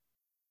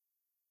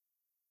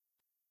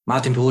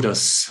Martin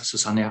Bruders,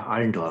 Susanne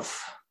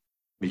Allendorf,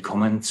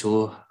 willkommen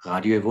zu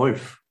Radio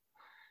Evolve.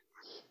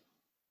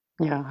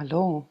 Ja,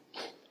 hallo.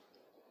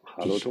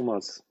 Hallo Ich,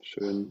 Thomas,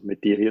 schön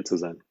mit dir hier zu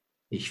sein.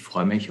 ich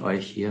freue mich,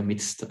 euch hier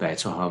mit dabei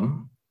zu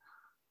haben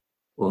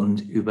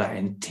und über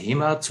ein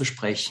Thema zu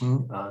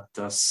sprechen,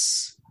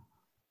 das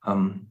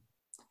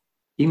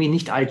irgendwie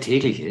nicht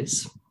alltäglich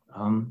ist.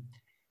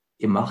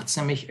 Ihr macht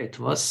nämlich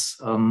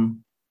etwas,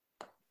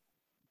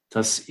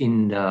 das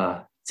in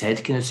der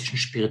zeitgenössischen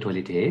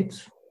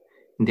Spiritualität,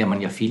 in der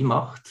man ja viel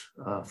macht,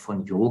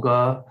 von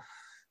Yoga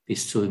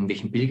bis zu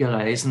irgendwelchen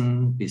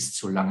Pilgerreisen, bis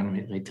zu langen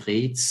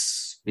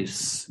Retreats,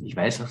 bis, ich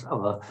weiß was,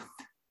 aber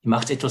ihr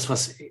macht etwas,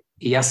 was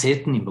eher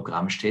selten im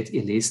Programm steht.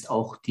 Ihr lest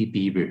auch die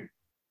Bibel.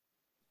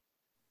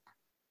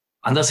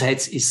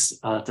 Andererseits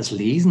ist das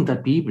Lesen der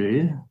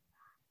Bibel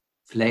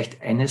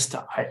vielleicht eines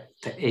der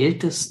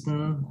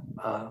ältesten,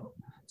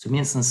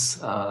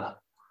 zumindest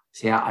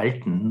sehr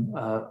alten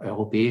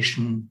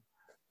europäischen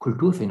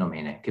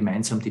Kulturphänomene.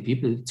 Gemeinsam die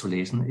Bibel zu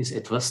lesen, ist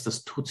etwas,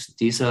 das tut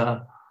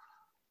dieser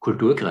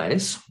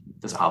Kulturkreis,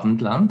 das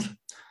Abendland,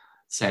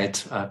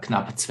 seit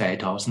knapp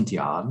 2000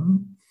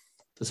 Jahren.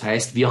 Das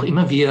heißt, wie auch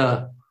immer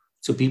wir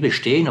zur Bibel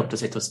stehen, ob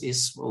das etwas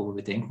ist, wo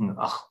wir denken,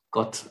 ach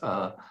Gott,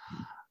 oder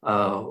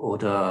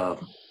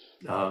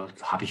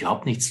habe ich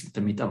überhaupt nichts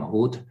damit am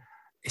Hut.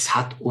 Es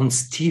hat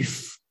uns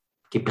tief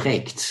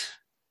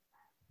geprägt.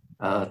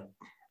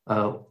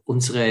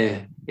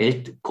 Unsere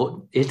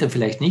Eltern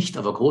vielleicht nicht,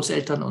 aber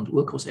Großeltern und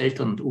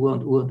Urgroßeltern und Ur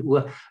und Ur und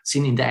Ur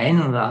sind in der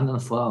einen oder anderen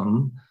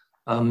Form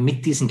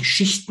mit diesen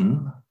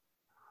Geschichten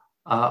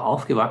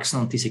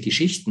aufgewachsen, und diese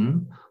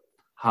Geschichten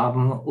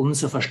haben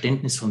unser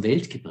Verständnis von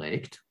Welt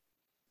geprägt.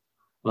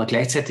 Aber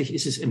gleichzeitig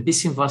ist es ein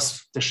bisschen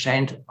was, das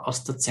scheint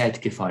aus der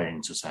Zeit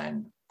gefallen zu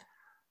sein.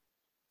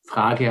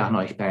 Frage an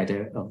euch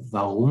beide: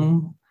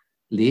 Warum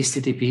lest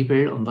ihr die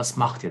Bibel und was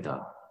macht ihr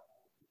da?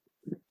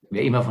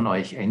 Wer immer von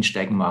euch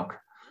einsteigen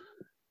mag.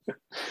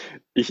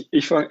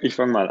 Ich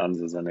fang mal an,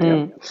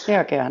 Susanne.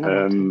 Ja, gerne,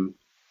 Ja. Martin.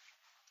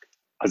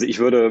 Also ich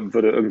würde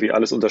irgendwie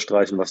alles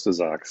unterstreichen, was du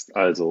sagst.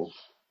 Also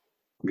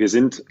wir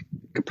sind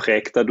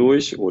geprägt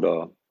dadurch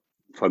oder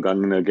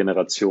vergangene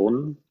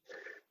Generationen.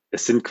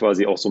 Es sind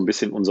quasi auch so ein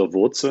bisschen unsere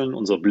Wurzeln,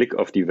 unser Blick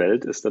auf die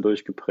Welt ist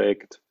dadurch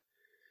geprägt.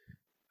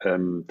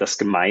 Das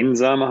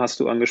Gemeinsame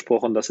hast du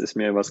angesprochen, das ist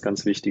mir was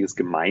ganz Wichtiges,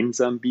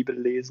 gemeinsam Bibel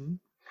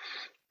lesen.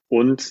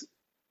 Und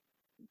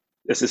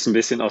es ist ein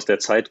bisschen aus der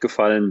Zeit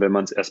gefallen, wenn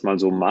man es erstmal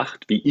so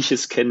macht, wie ich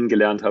es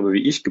kennengelernt habe,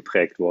 wie ich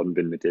geprägt worden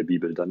bin mit der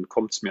Bibel, dann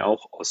kommt es mir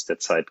auch aus der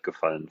Zeit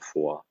gefallen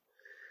vor.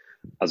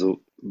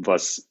 Also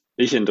was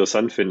ich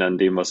interessant finde an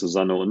dem, was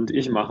Susanne und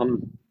ich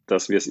machen,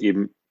 dass wir es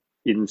eben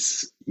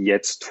ins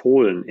Jetzt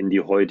holen, in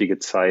die heutige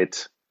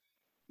Zeit,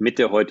 mit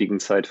der heutigen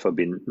Zeit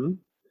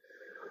verbinden.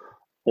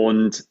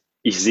 Und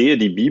ich sehe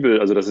die Bibel,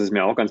 also das ist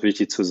mir auch ganz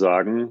wichtig zu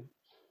sagen,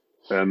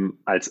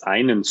 als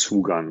einen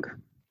Zugang.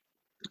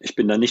 Ich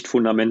bin da nicht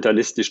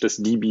fundamentalistisch, dass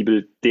die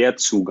Bibel der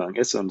Zugang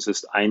ist, sondern es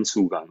ist ein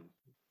Zugang.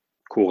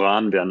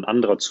 Koran wäre ein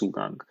anderer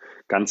Zugang.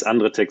 Ganz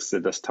andere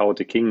Texte, das Tao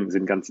Te Ching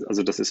sind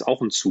also das ist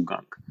auch ein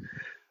Zugang.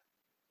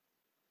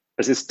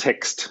 Es ist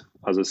Text,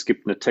 also es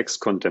gibt eine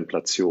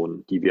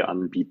Textkontemplation, die wir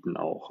anbieten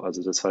auch.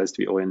 Also das heißt,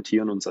 wir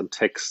orientieren uns an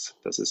Text.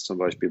 Das ist zum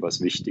Beispiel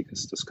was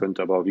Wichtiges. Das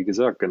könnte aber, wie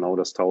gesagt, genau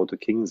das Tao Te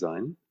Ching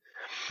sein.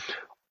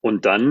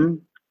 Und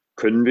dann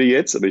können wir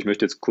jetzt, aber ich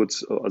möchte jetzt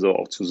kurz also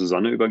auch zu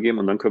Susanne übergeben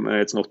und dann können wir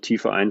jetzt noch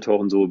tiefer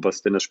eintauchen, so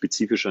was denn das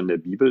Spezifische an der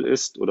Bibel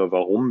ist oder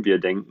warum wir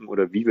denken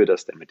oder wie wir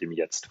das denn mit dem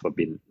Jetzt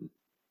verbinden.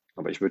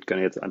 Aber ich würde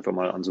gerne jetzt einfach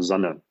mal an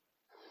Susanne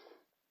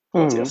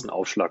als Mhm. ersten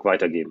Aufschlag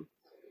weitergeben.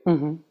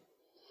 Mhm.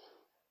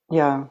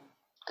 Ja,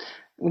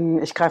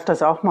 ich greife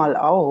das auch mal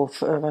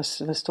auf,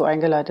 was du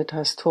eingeleitet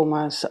hast,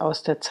 Thomas,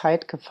 aus der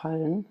Zeit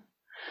gefallen.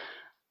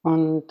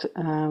 Und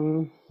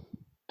du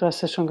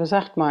hast es schon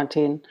gesagt,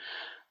 Martin.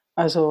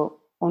 Also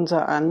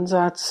unser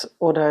Ansatz,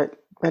 oder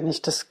wenn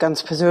ich das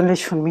ganz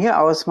persönlich von mir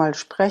aus mal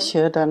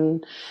spreche,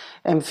 dann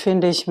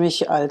empfinde ich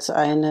mich als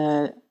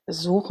eine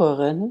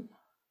Sucherin.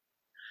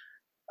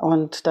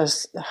 Und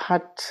das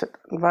hat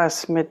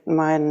was mit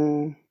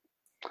meinen,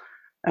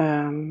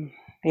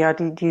 ja,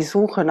 die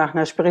Suche nach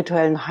einer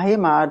spirituellen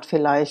Heimat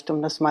vielleicht,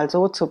 um das mal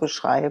so zu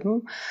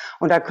beschreiben.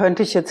 Und da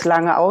könnte ich jetzt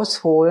lange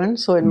ausholen,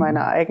 so in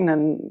meiner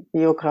eigenen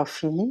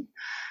Biografie.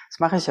 Das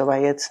mache ich aber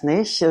jetzt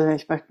nicht.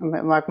 Ich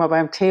mag mal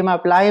beim Thema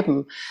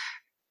bleiben.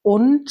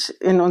 Und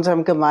in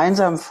unserem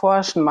gemeinsamen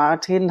Forschen,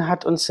 Martin,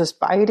 hat uns das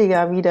beide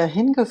ja wieder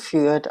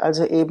hingeführt,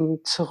 also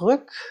eben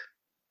zurück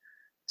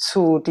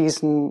zu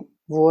diesen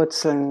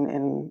Wurzeln,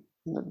 in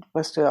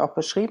was du ja auch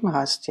beschrieben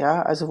hast,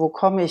 ja. Also wo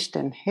komme ich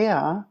denn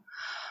her?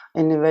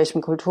 In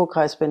welchem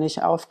Kulturkreis bin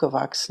ich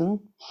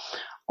aufgewachsen?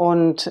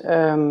 Und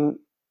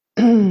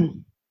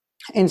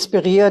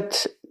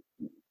inspiriert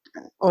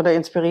oder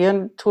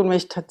inspirieren tun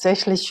mich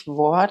tatsächlich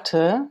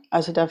Worte.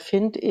 Also da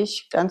finde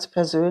ich ganz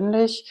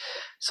persönlich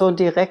so einen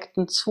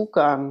direkten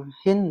Zugang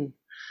hin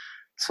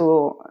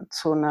zu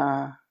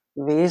einer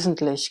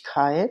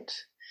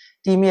Wesentlichkeit,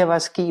 die mir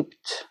was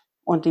gibt.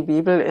 Und die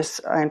Bibel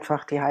ist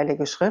einfach die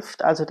Heilige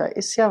Schrift. Also da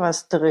ist ja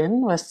was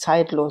drin, was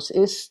zeitlos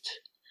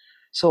ist.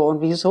 So,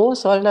 und wieso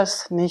soll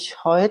das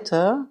nicht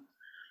heute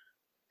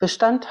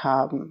Bestand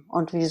haben?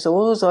 Und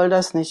wieso soll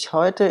das nicht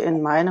heute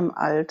in meinem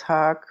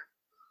Alltag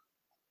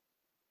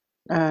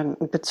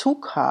einen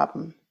Bezug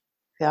haben?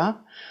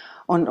 Ja?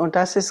 Und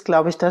das ist,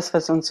 glaube ich, das,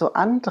 was uns so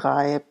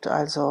antreibt.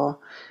 Also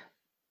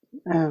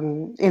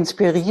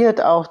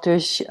inspiriert auch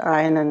durch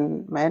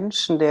einen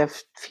Menschen, der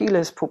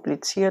vieles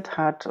publiziert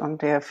hat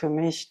und der für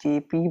mich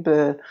die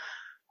Bibel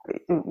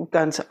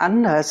ganz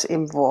anders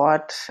im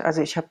Wort,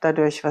 also ich habe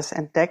dadurch was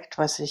entdeckt,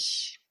 was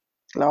ich,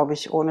 glaube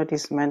ich, ohne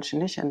diesen Menschen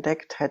nicht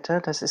entdeckt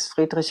hätte. Das ist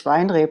Friedrich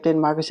Weinreb, den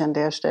mag ich an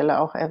der Stelle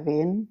auch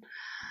erwähnen,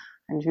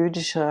 ein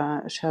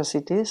jüdischer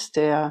Chassidist,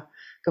 der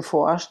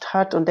geforscht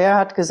hat, und der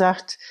hat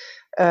gesagt,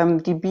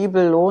 die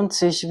Bibel lohnt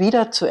sich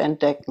wieder zu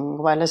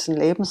entdecken, weil es ein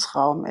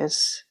Lebensraum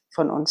ist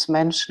von uns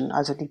Menschen.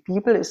 Also die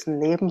Bibel ist ein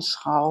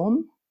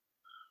Lebensraum,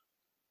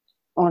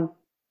 und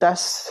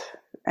das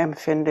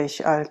empfinde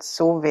ich als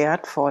so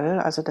wertvoll,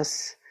 also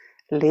das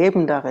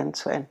Leben darin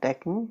zu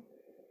entdecken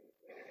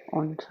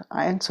und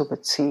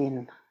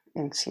einzubeziehen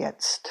ins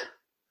Jetzt.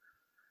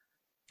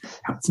 Ihr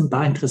habt ein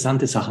paar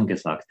interessante Sachen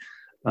gesagt.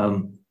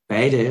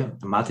 Beide,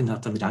 Martin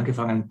hat damit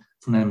angefangen,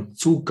 von einem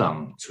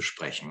Zugang zu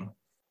sprechen.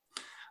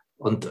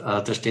 Und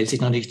da stellt sich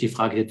natürlich die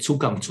Frage, der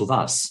Zugang zu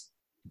was?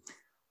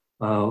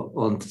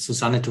 Und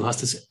Susanne, du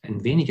hast es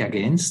ein wenig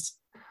ergänzt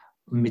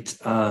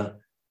mit der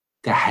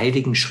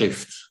Heiligen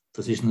Schrift.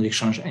 Das ist natürlich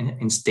schon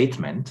ein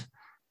Statement,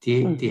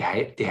 die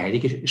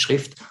Heilige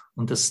Schrift,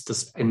 und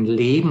das ein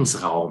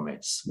Lebensraum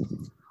ist.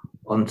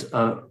 Und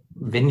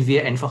wenn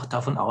wir einfach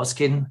davon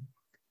ausgehen,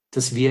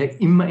 dass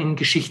wir immer in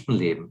Geschichten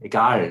leben,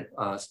 egal,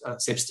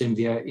 selbst wenn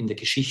wir in der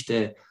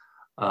Geschichte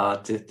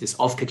des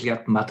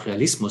aufgeklärten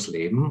Materialismus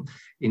leben,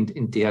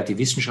 in der die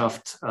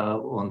Wissenschaft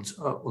und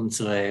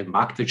unsere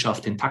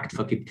Marktwirtschaft den Takt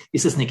vergibt,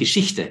 ist es eine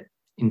Geschichte,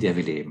 in der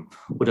wir leben.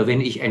 Oder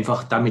wenn ich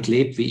einfach damit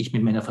lebe, wie ich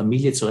mit meiner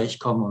Familie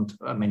zurechtkomme und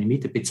meine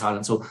Miete bezahle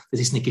und so, das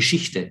ist eine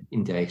Geschichte,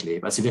 in der ich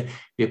lebe. Also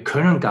wir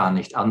können gar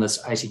nicht anders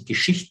als in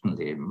Geschichten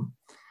leben.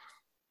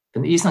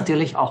 Dann ist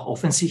natürlich auch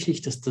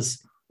offensichtlich, dass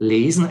das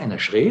Lesen einer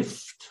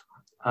Schrift,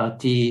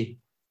 die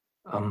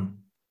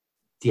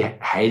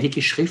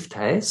Heilige Schrift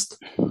heißt,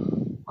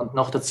 und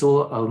noch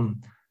dazu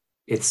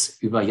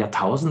jetzt über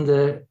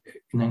Jahrtausende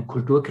in einem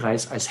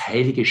Kulturkreis als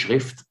Heilige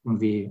Schrift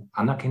irgendwie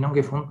Anerkennung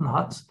gefunden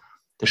hat.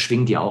 Das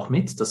schwingt ja auch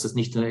mit, dass das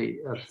nicht nur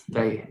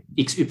der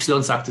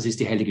XY sagt, das ist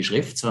die Heilige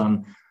Schrift,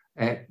 sondern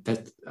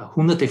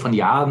hunderte von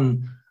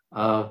Jahren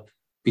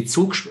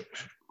Bezug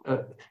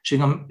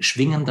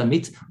schwingen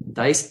damit.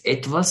 Da ist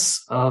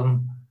etwas,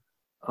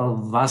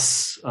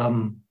 was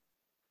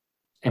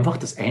einfach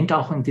das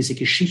Eintauchen in diese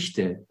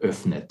Geschichte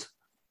öffnet.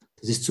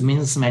 Das ist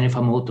zumindest meine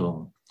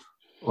Vermutung.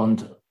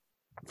 Und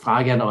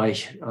Frage an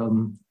euch,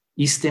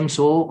 ist dem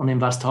so, und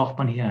in was taucht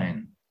man hier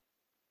ein?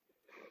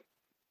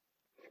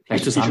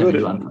 Vielleicht Susanne, wenn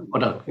du anfängst.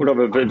 Oder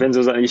wenn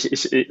Susanne,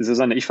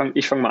 Susanne, ich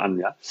fang mal an,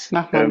 ja.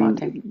 Mach mal,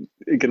 Martin.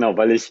 Genau,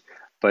 weil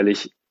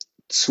ich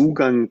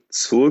Zugang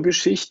zur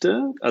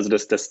Geschichte, also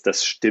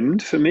das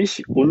stimmt für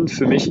mich, und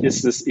für mich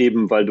ist es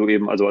eben, weil du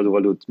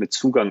mit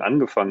Zugang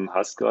angefangen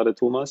hast gerade,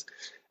 Thomas,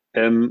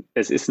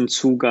 es ist ein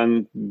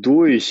Zugang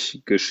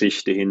durch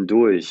Geschichte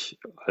hindurch.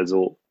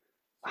 Also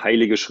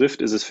Heilige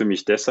Schrift ist es für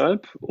mich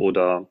deshalb,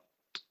 oder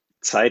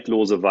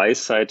zeitlose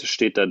Weisheit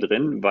steht da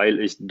drin, weil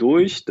ich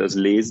durch das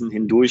Lesen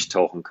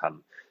hindurchtauchen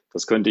kann.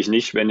 Das könnte ich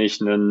nicht, wenn ich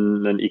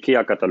einen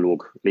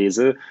IKEA-Katalog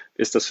lese,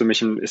 ist das für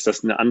mich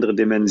eine andere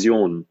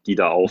Dimension, die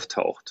da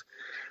auftaucht.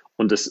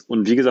 Und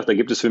wie gesagt, da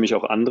gibt es für mich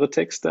auch andere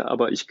Texte,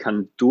 aber ich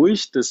kann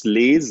durch das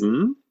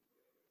Lesen,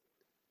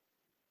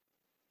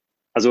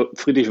 also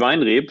Friedrich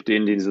Weinreb,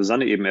 den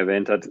Susanne eben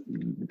erwähnt hat,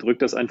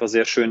 drückt das einfach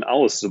sehr schön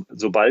aus.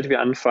 Sobald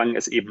wir anfangen,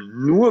 es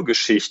eben nur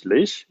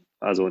geschichtlich,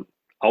 also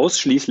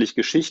ausschließlich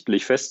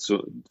geschichtlich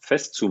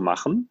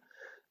festzumachen,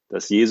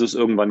 dass Jesus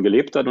irgendwann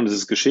gelebt hat und es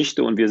ist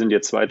Geschichte und wir sind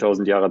jetzt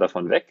 2000 Jahre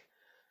davon weg,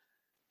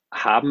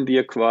 haben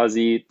wir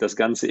quasi das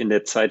Ganze in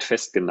der Zeit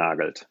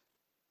festgenagelt.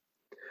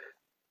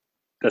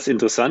 Das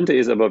Interessante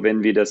ist aber,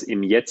 wenn wir das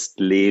im Jetzt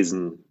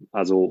lesen,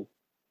 also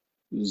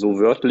so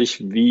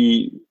wörtlich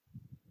wie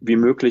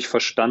möglich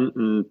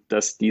verstanden,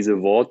 dass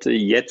diese Worte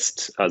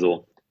jetzt,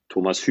 also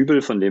Thomas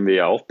Hübel, von dem wir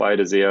ja auch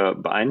beide sehr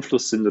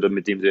beeinflusst sind oder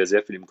mit dem wir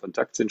sehr viel im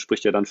Kontakt sind,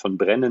 spricht ja dann von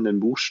brennenden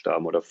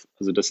Buchstaben.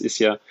 Also das ist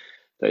ja,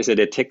 da ist ja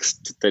der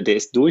Text, der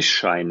ist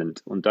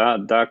durchscheinend. Und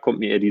da kommt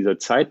mir eher diese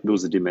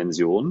zeitlose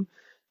Dimension,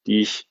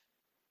 die ich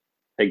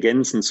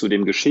ergänzend zu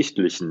dem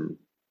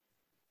Geschichtlichen.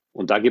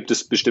 Und da gibt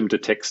es bestimmte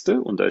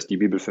Texte, und da ist die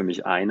Bibel für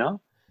mich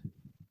einer,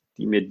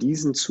 die mir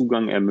diesen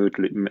Zugang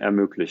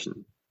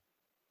ermöglichen.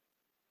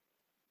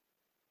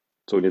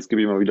 So, und jetzt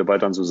gebe ich mal wieder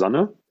weiter an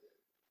Susanne.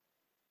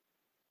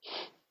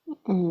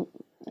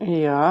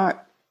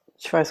 Ja,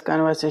 ich weiß gar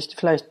nicht,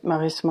 vielleicht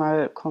mache ich es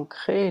mal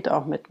konkret,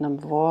 auch mit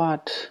einem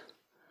Wort.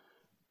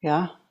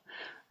 Ja,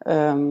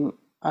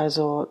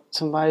 also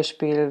zum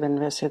Beispiel, wenn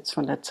wir es jetzt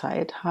von der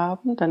Zeit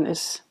haben, dann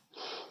ist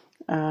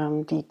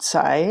die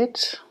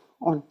Zeit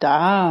Und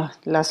da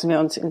lassen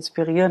wir uns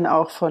inspirieren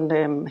auch von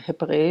dem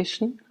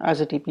Hebräischen.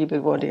 Also die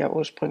Bibel wurde ja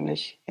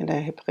ursprünglich in der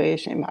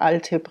Hebräischen, im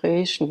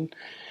Althebräischen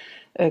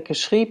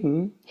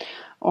geschrieben.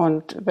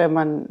 Und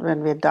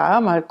wenn wir da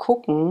mal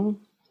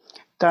gucken,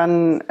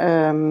 dann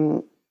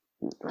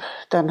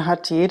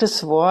hat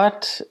jedes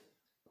Wort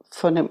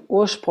von dem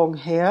Ursprung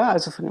her,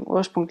 also von dem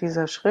Ursprung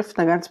dieser Schrift,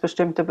 eine ganz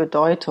bestimmte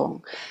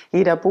Bedeutung.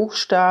 Jeder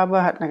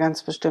Buchstabe hat eine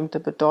ganz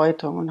bestimmte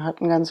Bedeutung und hat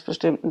einen ganz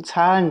bestimmten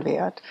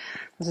Zahlenwert.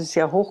 Das ist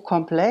ja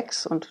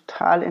hochkomplex und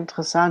total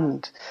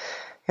interessant.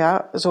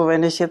 Ja, so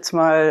wenn ich jetzt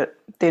mal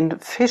den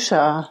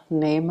Fischer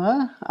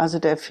nehme, also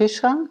der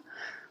Fischer,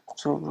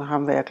 so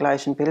haben wir ja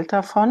gleich ein Bild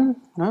davon,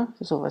 ne?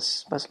 So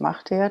was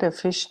macht der? Der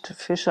fischt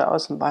Fische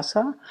aus dem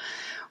Wasser.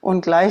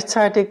 Und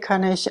gleichzeitig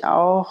kann ich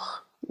auch,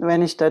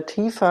 wenn ich da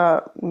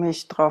tiefer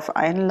mich drauf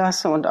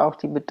einlasse und auch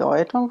die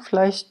Bedeutung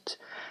vielleicht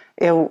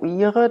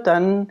eruiere,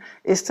 dann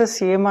ist es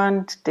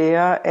jemand,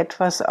 der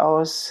etwas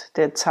aus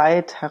der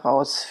Zeit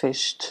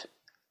herausfischt.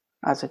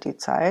 Also die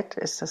Zeit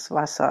ist das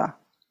Wasser.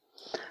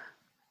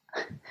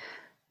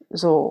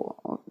 So,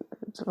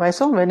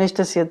 weißt du, wenn ich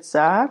das jetzt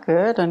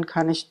sage, dann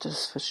kann ich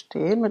das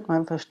verstehen mit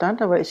meinem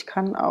Verstand, aber ich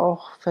kann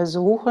auch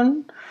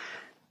versuchen,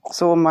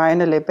 so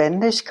meine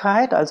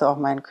Lebendigkeit, also auch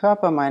meinen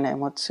Körper, meine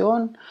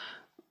Emotionen,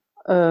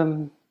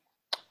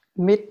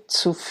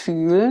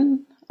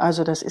 mitzufühlen.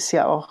 Also das ist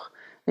ja auch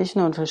nicht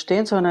nur ein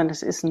Verstehen, sondern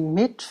es ist ein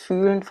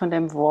Mitfühlen von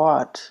dem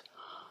Wort.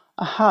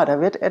 Aha,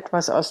 da wird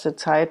etwas aus der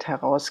Zeit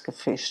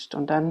herausgefischt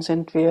und dann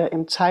sind wir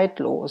im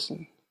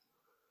Zeitlosen.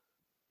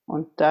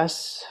 Und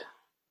das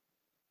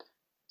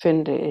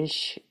finde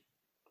ich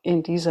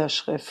in dieser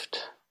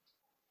Schrift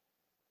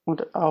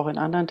und auch in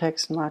anderen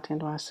Texten, Martin,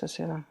 du hast das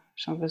ja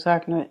schon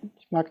gesagt, ne?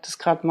 Ich mag das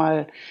gerade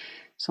mal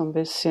so ein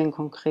bisschen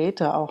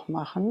konkreter auch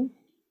machen.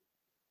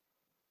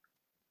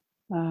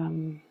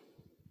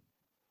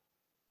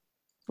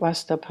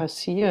 Was da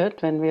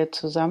passiert, wenn wir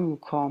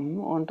zusammenkommen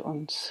und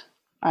uns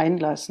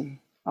einlassen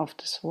auf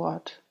das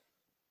Wort.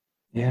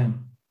 Ja.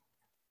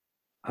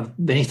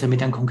 Wenn ich da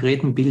mit einem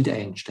konkreten Bild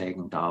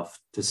einsteigen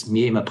darf, das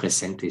mir immer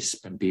präsent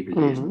ist beim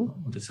Bibellesen,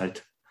 und das ist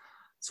halt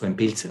so ein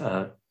Bild,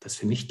 das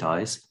für mich da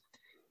ist,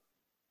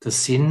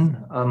 das sind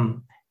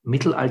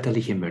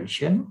mittelalterliche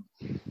Mönche,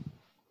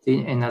 die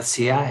in einer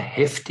sehr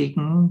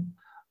heftigen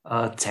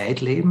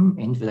Zeit leben,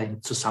 entweder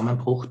im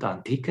Zusammenbruch der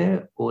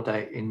Antike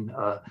oder im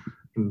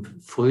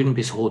frühen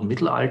bis hohen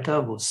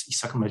Mittelalter, wo es, ich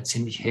sage mal,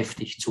 ziemlich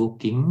heftig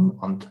zuging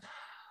und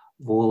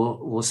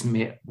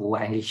wo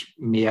eigentlich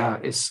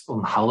mehr es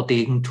um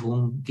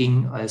Haudegentum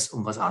ging als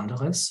um was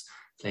anderes,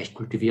 vielleicht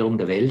Kultivierung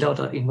der Wälder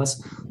oder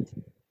irgendwas.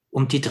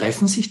 Und die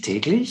treffen sich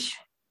täglich,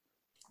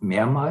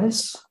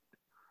 mehrmals,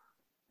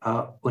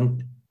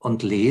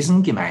 und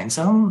lesen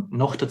gemeinsam,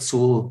 noch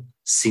dazu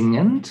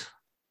singend,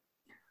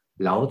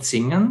 laut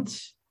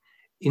singend,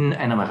 in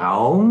einem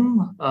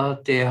Raum,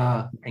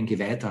 der ein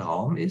geweihter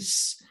Raum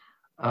ist,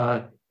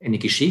 eine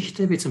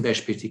Geschichte, wie zum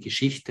Beispiel die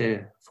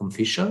Geschichte vom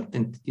Fischer,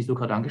 die du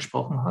gerade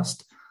angesprochen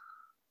hast,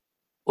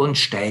 und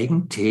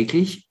steigen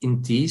täglich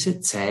in diese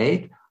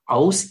Zeit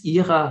aus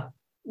ihrer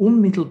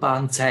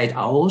unmittelbaren Zeit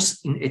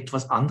aus in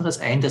etwas anderes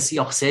ein, das sie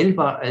auch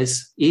selber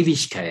als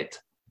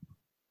Ewigkeit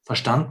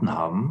verstanden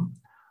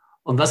haben.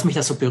 Und was mich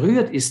da so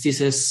berührt, ist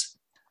dieses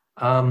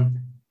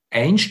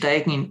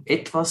Einsteigen in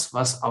etwas,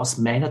 was aus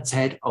meiner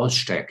Zeit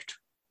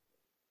aussteigt,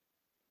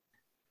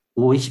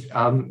 wo ich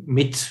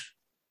mit,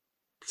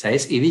 sei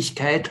es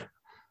Ewigkeit,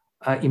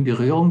 in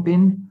Berührung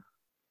bin.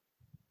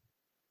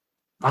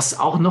 Was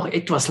auch noch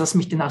etwas, lass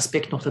mich den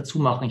Aspekt noch dazu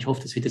machen, ich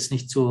hoffe, das wird jetzt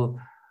nicht zu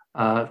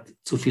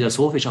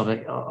philosophisch,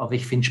 aber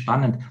ich finde es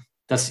spannend,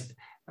 dass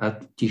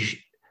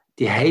die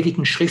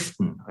heiligen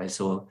Schriften,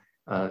 also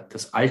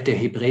das alte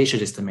hebräische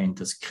Testament,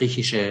 das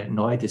griechische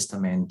Neue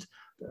Testament,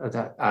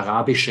 der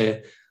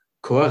arabische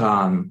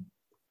Koran,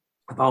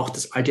 aber auch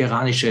das alte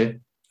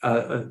iranische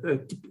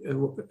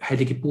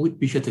heilige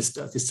Bücher des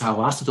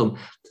Zoroastertums,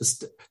 das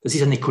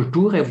ist eine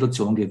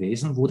Kulturrevolution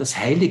gewesen, wo das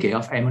Heilige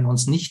auf einmal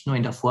uns nicht nur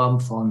in der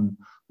Form von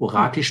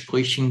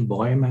Orakelsprüchen,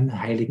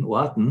 Bäumen, heiligen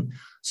Orten,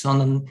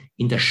 sondern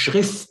in der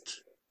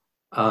Schrift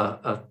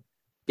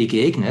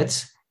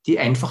begegnet, die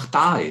einfach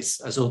da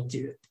ist. Also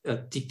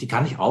die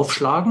kann ich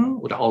aufschlagen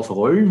oder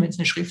aufrollen, wenn es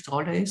eine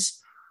Schriftrolle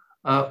ist.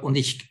 Und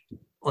ich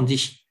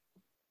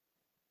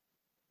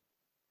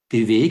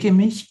bewege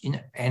mich in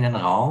einen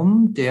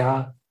Raum,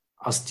 der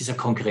aus dieser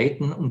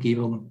konkreten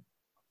Umgebung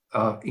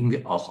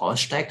irgendwie auch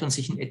aussteigt und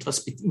sich in etwas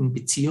in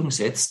Beziehung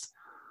setzt.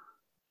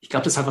 Ich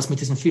glaube, das hat was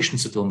mit diesen Fischen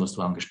zu tun, was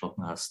du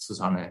angesprochen hast,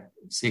 Susanne.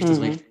 Sehe ich das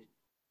richtig?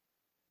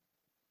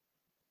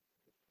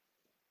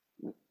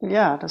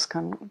 Ja, das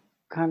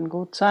kann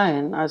gut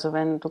sein. Also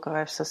wenn du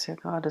greifst das ja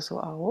gerade so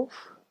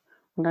auf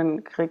und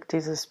dann kriegt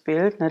dieses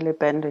Bild eine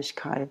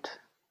Lebendigkeit.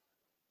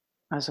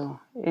 Also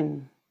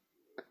in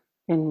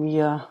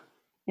mir,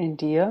 in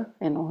dir,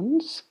 in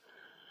uns.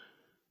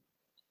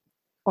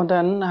 Und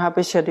dann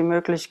habe ich ja die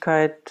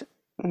Möglichkeit,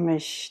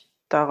 mich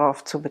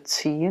darauf zu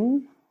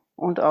beziehen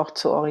und auch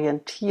zu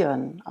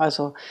orientieren.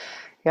 Also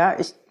ja,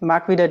 ich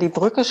mag wieder die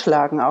Brücke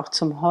schlagen, auch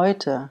zum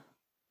Heute.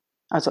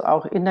 Also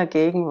auch in der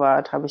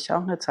Gegenwart habe ich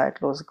auch eine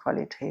zeitlose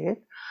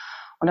Qualität.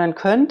 Und dann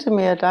könnte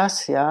mir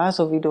das ja,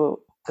 so wie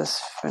du das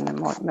für den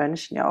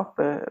Mönchen ja auch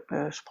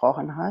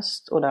besprochen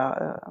hast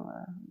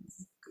oder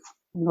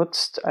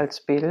nutzt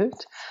als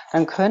Bild,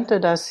 dann könnte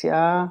das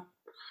ja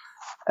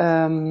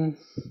mir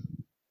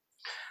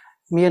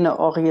eine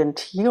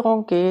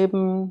Orientierung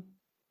geben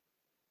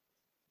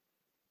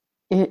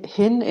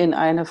hin in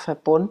eine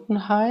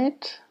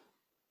Verbundenheit,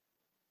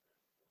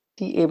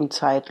 die eben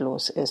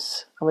zeitlos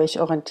ist. Aber ich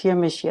orientiere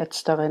mich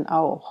jetzt darin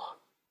auch.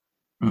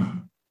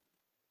 Mhm.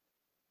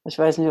 Ich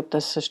weiß nicht, ob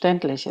das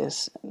verständlich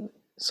ist.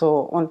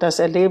 So, und das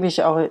erlebe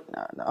ich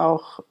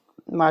auch,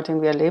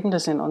 Martin, wir erleben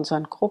das in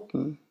unseren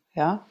Gruppen,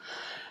 ja.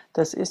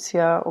 Das ist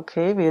ja,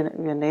 okay, wir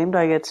nehmen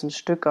da jetzt ein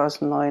Stück aus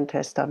dem Neuen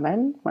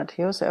Testament,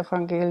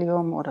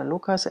 Matthäus-Evangelium oder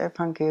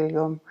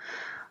Lukas-Evangelium,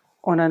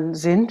 und dann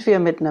sind wir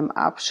mit einem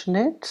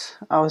Abschnitt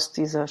aus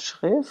dieser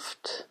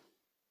Schrift,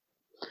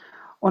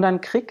 und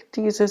dann kriegt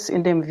dieses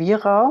in dem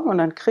Wir-Raum, und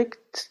dann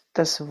kriegt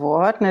das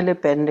Wort eine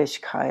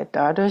Lebendigkeit,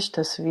 dadurch,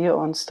 dass wir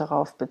uns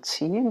darauf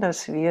beziehen,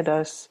 dass wir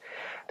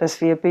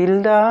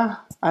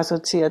Bilder,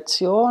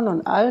 Assoziation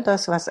und all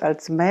das, was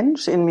als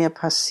Mensch in mir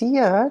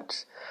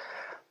passiert,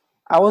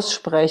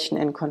 aussprechen,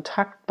 in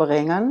Kontakt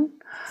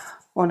bringen.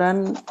 Und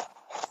dann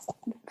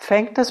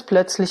fängt es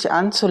plötzlich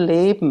an zu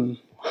leben.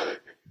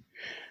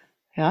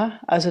 Ja,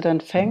 also dann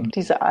fängt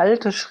diese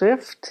alte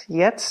Schrift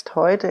jetzt,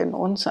 heute in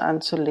uns an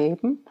zu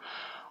leben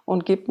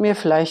und gibt mir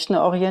vielleicht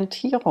eine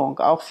Orientierung.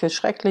 Auch für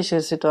schreckliche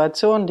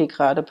Situationen, die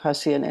gerade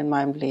passieren in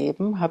meinem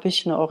Leben, habe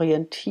ich eine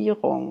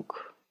Orientierung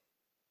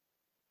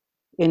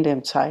in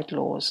dem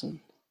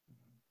Zeitlosen.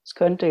 Es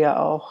könnte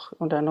ja auch,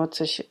 und da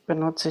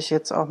benutze ich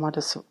jetzt auch mal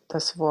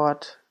das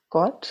Wort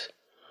Gott.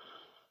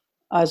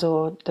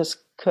 Also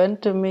das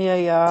könnte mir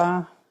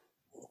ja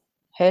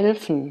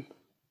helfen,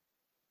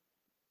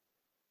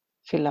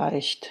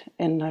 vielleicht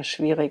in einer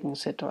schwierigen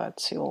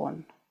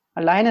Situation.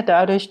 Alleine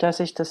dadurch, dass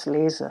ich das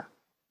lese.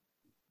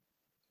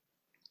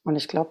 Und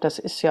ich glaube, das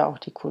ist ja auch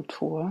die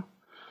Kultur,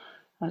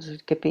 also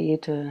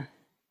Gebete,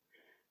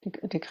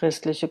 die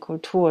christliche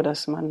Kultur,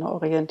 dass man eine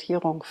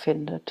Orientierung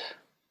findet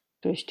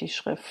durch die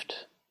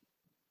Schrift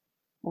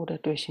oder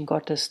durch den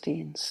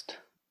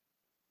Gottesdienst.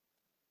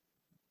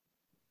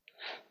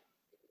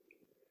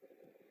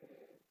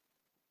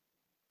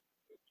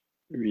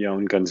 Ja,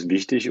 und ganz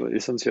wichtig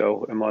ist uns ja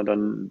auch immer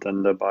dann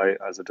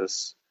dabei, also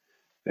dass,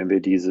 wenn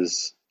wir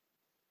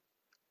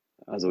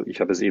also ich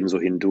habe es eben so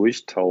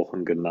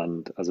Hindurchtauchen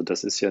genannt, also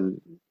das ist ja,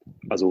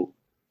 also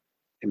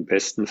im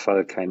besten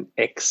Fall kein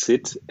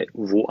Exit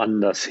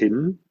woanders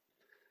hin,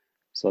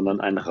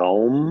 sondern ein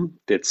Raum,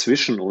 der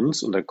zwischen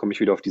uns, und da komme ich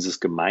wieder auf dieses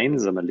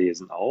gemeinsame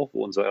Lesen auch,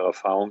 wo unsere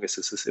Erfahrung ist,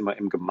 es ist immer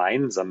im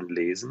gemeinsamen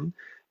Lesen,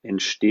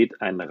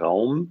 entsteht ein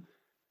Raum,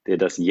 der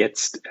das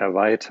Jetzt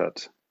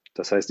erweitert.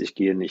 Das heißt, ich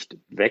gehe nicht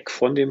weg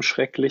von dem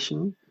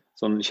Schrecklichen,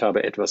 sondern ich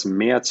habe etwas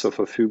mehr zur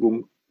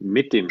Verfügung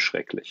mit dem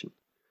Schrecklichen.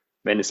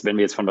 Wenn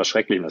wir jetzt von was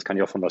Schrecklichem, das kann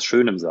ich auch von was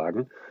Schönem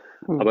sagen,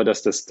 aber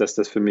dass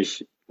das für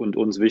mich und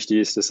uns wichtig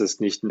ist, dass es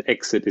nicht ein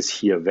Exit ist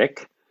hier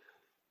weg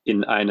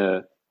in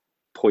eine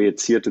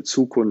projizierte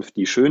Zukunft,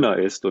 die schöner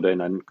ist, oder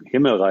in ein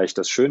Himmelreich,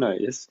 das schöner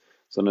ist,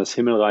 sondern das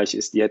Himmelreich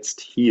ist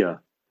jetzt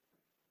hier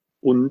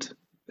und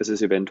es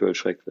ist eventuell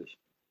schrecklich.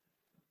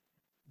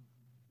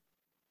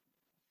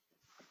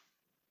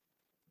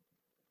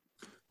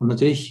 Und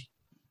natürlich,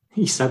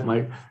 ich sag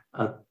mal,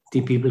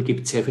 die Bibel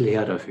gibt sehr viel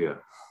her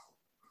dafür.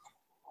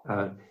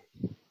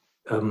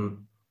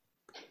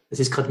 Es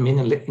ist gerade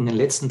mir in den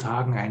letzten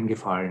Tagen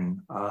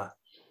eingefallen,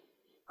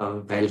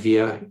 weil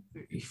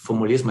ich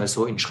formuliere es mal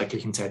so, in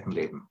schrecklichen Zeiten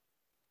leben.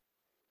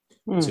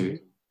 Also,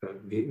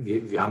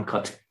 wir haben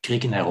gerade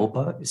Krieg in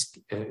Europa,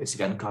 es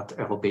werden gerade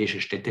europäische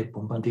Städte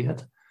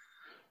bombardiert.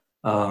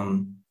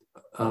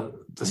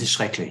 Das ist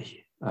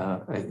schrecklich.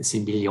 Es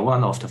sind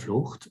Millionen auf der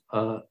Flucht.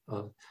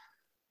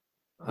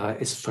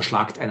 Es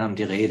verschlagt einem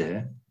die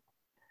Rede.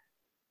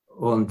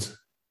 Und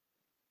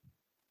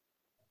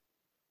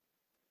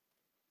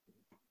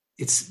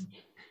es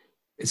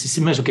ist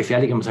immer so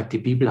gefährlich, wenn man sagt, die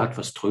Bibel hat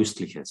was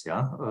Tröstliches,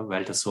 ja,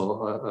 weil das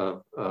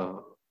so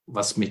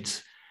was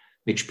mit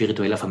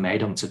spiritueller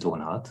Vermeidung zu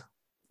tun hat.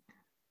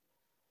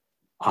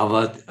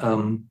 Aber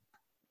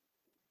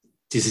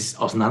dieses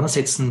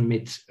Auseinandersetzen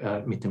mit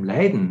dem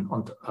Leiden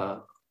und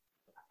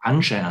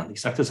anscheinend,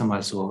 ich sage das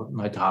einmal so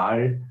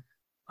neutral,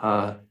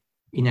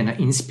 in einer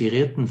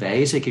inspirierten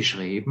Weise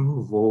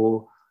geschrieben,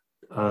 wo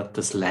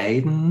das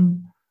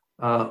Leiden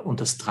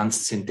und das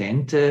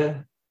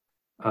Transzendente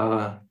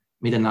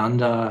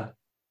miteinander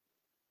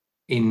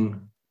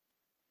in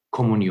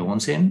Kommunion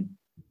sind,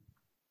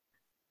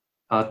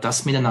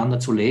 das miteinander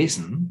zu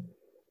lesen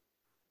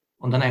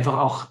und dann einfach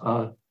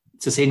auch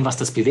zu sehen, was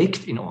das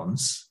bewegt in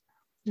uns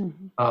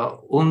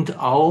und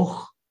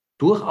auch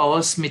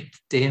durchaus mit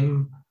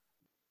dem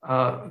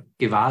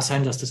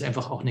Gewahrsein, dass das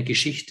einfach auch eine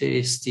Geschichte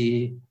ist,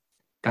 die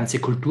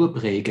ganze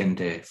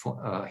kulturprägende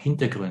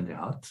Hintergründe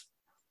hat,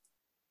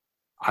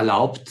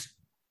 erlaubt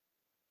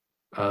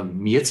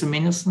mir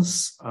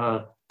zumindest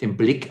den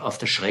Blick auf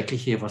das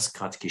Schreckliche, was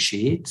gerade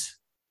geschieht,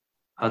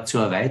 zu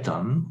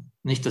erweitern.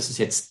 Nicht, dass es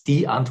jetzt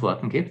die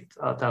Antworten gibt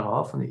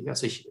darauf.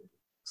 Es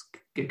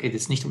geht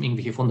jetzt nicht um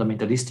irgendwelche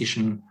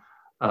fundamentalistischen,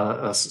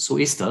 so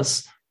ist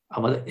das,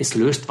 aber es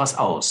löst was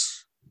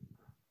aus.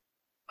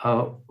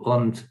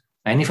 Und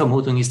meine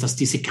Vermutung ist, dass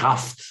diese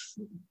Kraft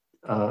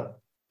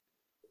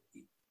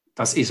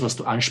das ist, was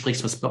du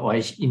ansprichst, was bei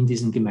euch in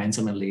diesem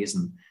gemeinsamen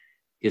Lesen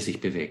hier sich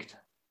bewegt.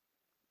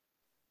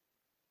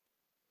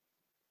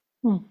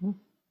 Mhm.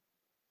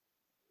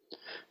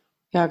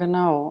 Ja,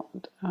 genau.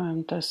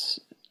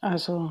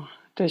 Also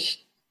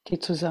durch die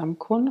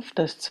Zusammenkunft,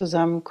 das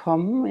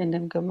Zusammenkommen in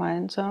dem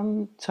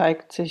Gemeinsamen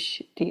zeigt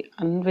sich die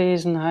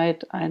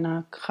Anwesenheit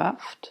einer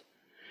Kraft,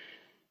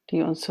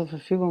 die uns zur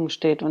Verfügung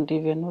steht und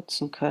die wir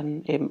nutzen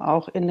können, eben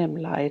auch in dem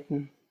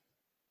Leiden.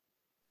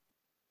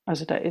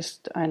 Also da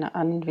ist eine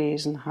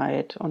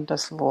Anwesenheit und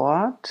das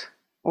Wort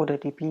oder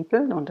die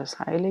Bibel und das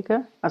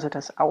Heilige, also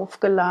das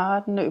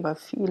Aufgeladene über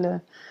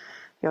viele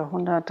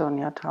Jahrhunderte und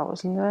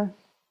Jahrtausende,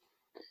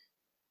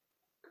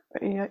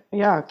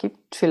 ja,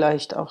 gibt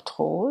vielleicht auch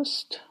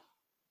Trost,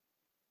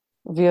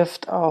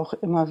 wirft auch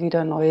immer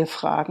wieder neue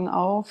Fragen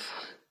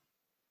auf.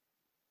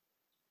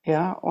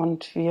 Ja,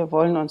 und wir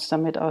wollen uns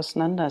damit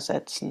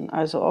auseinandersetzen.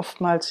 Also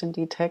oftmals sind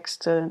die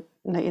Texte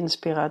eine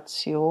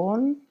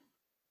Inspiration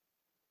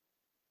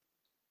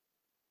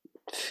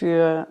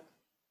für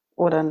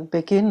oder ein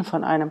Beginn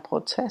von einem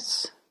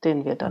Prozess,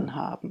 den wir dann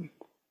haben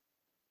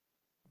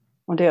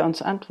und der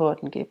uns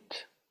Antworten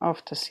gibt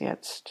auf das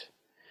Jetzt.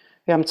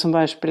 Wir haben zum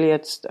Beispiel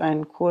jetzt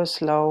einen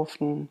Kurs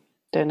laufen,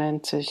 der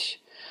nennt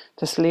sich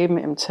Das Leben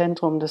im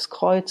Zentrum des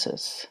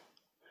Kreuzes.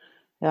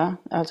 Ja,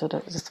 also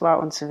das war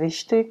uns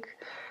wichtig.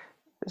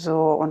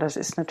 So, und das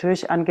ist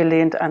natürlich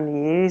angelehnt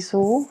an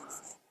Jesu,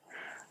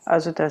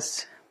 also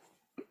das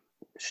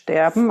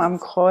Sterben am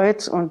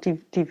Kreuz und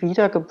die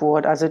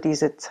Wiedergeburt, also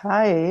diese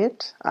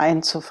Zeit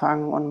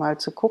einzufangen und mal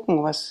zu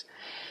gucken, was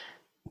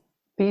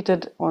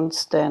bietet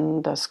uns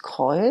denn das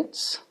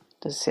Kreuz?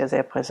 Das ist ja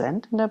sehr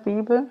präsent in der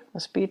Bibel.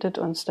 Was bietet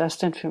uns das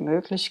denn für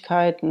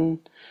Möglichkeiten,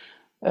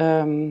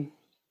 unser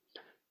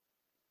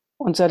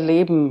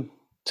Leben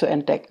zu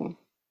entdecken?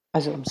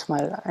 Also um es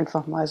mal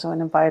einfach mal so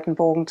in einem weiten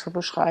Bogen zu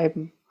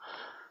beschreiben.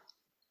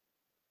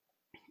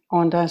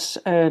 Und das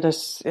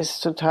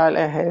ist total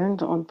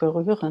erhellend und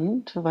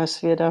berührend,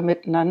 was wir da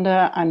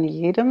miteinander an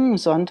jedem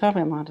Sonntag,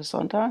 wir machen das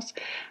sonntags,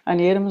 an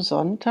jedem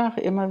Sonntag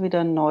immer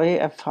wieder neu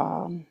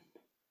erfahren.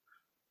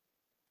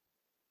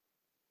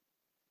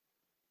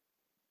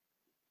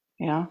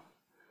 Ja.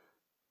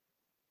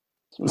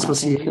 Das,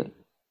 was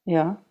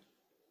Ja.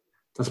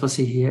 das, was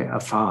ihr hier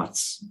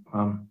erfahrt,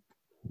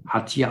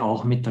 hat ja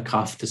auch mit der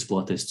Kraft des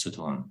Wortes zu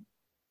tun.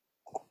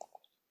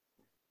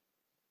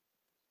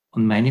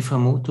 Und meine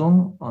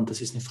Vermutung, und das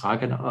ist eine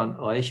Frage an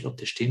euch, ob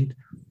das stimmt,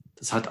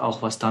 das hat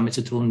auch was damit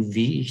zu tun,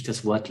 wie ich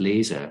das Wort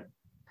lese.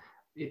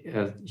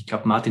 Ich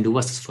glaube, Martin, du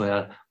warst das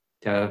vorher,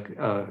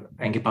 der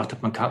eingebracht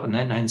hat,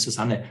 nein,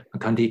 Susanne, man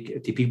kann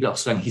die Bibel auch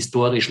sozusagen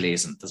historisch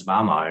lesen. Das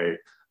war mal.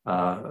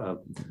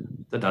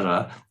 Und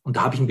da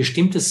habe ich ein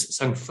bestimmtes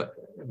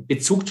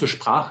Bezug zur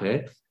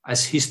Sprache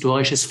als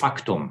historisches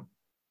Faktum.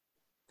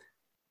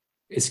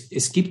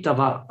 Es gibt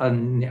aber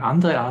eine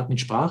andere Art, mit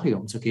Sprache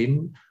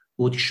umzugehen,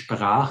 wo die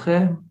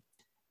Sprache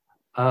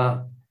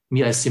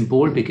mir als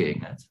Symbol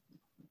begegnet.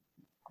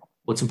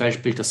 Wo zum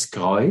Beispiel das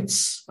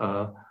Kreuz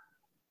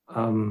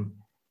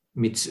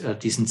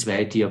mit diesen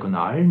zwei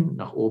Diagonalen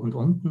nach oben,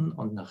 unten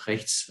und nach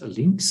rechts,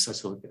 links,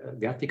 also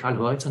vertikal,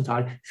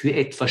 horizontal, für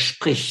etwas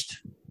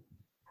spricht.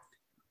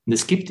 Und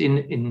es gibt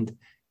in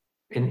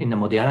der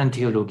modernen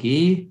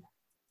Theologie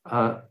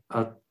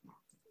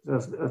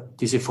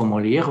diese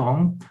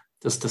Formulierung,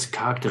 dass das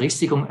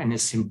Charakteristikum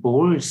eines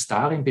Symbols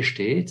darin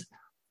besteht,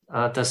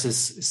 dass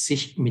es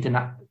sich mit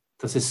einer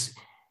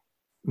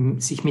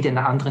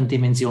anderen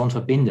Dimension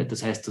verbindet.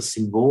 Das heißt, das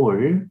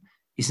Symbol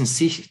ist in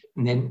sich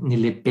eine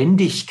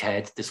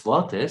Lebendigkeit des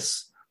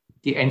Wortes,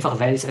 die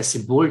einfach, weil es als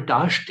Symbol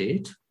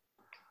dasteht,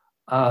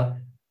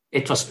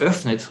 etwas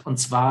öffnet, und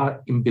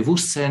zwar im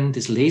Bewusstsein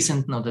des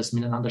Lesenden oder des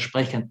Miteinander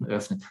Sprechenden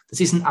öffnet.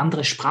 Das ist ein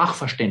anderes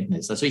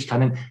Sprachverständnis. Also ich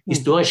kann ein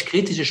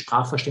historisch-kritisches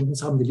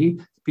Sprachverständnis haben, wie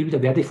die Bibel,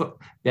 da werde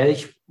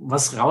ich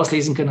was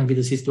rauslesen können, wie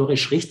das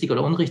historisch richtig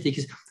oder unrichtig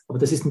ist, aber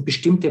das ist da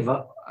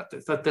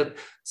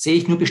sehe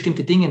ich nur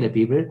bestimmte Dinge in der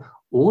Bibel.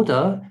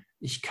 Oder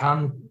ich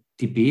kann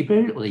die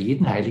Bibel oder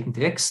jeden heiligen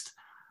Text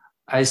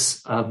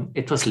als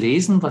etwas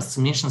lesen, was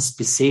zumindest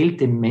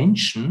beseelte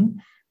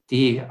Menschen,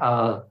 die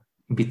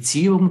in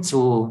Beziehung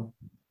zu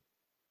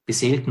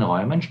beseelten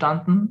Räumen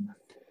standen,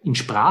 in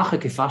Sprache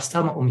gefasst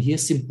haben, um hier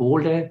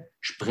Symbole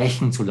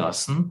sprechen zu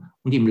lassen.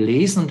 Und im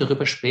Lesen und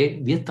darüber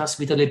sprechen wird das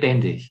wieder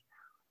lebendig.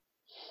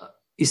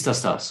 Ist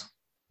das?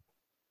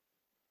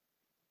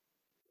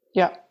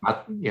 Ja,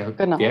 Ja,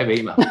 genau. Wer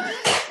immer.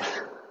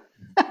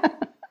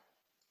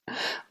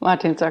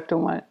 Martin, sag du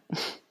mal.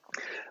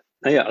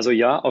 Naja, also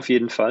ja, auf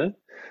jeden Fall.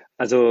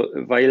 Also,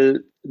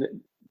 weil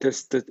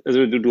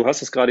also du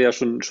hast es gerade ja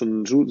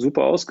schon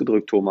super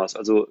ausgedrückt, Thomas.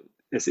 Also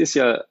es ist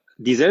ja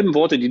dieselben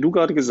Worte, die du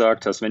gerade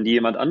gesagt hast, wenn die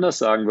jemand anders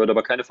sagen würde,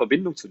 aber keine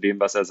Verbindung zu dem,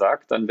 was er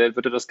sagt, dann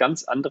würde das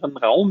ganz anderen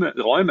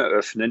Räume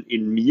öffnen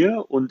in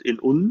mir und in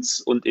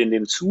uns und in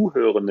den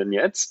Zuhörenden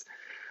jetzt.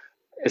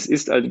 Es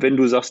ist, als wenn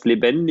du sagst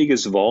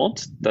lebendiges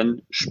Wort,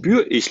 dann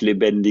spüre ich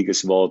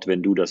lebendiges Wort,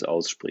 wenn du das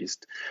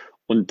aussprichst.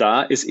 Und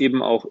da ist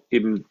eben auch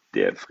eben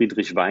der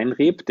Friedrich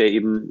Weinreb, der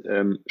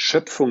eben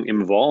Schöpfung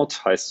im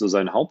Wort heißt so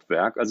sein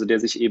Hauptwerk, also der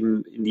sich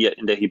eben in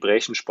der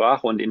hebräischen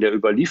Sprache und in der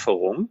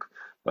Überlieferung,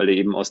 weil er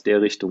eben aus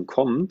der Richtung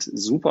kommt,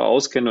 super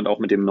auskennt und auch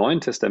mit dem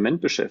Neuen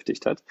Testament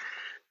beschäftigt hat,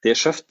 der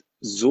schafft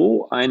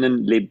so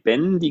einen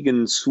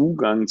lebendigen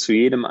Zugang zu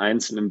jedem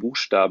einzelnen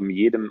Buchstaben,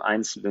 jedem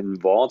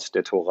einzelnen Wort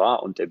der Torah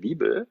und der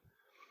Bibel.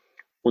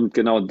 Und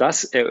genau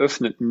das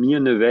eröffnet mir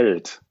eine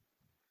Welt.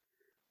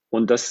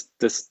 Und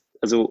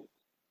also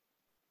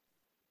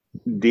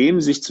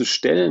dem sich zu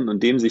stellen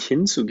und dem sich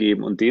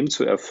hinzugeben und dem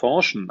zu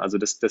erforschen, also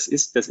das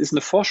ist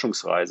eine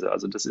Forschungsreise.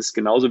 Also das ist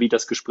genauso wie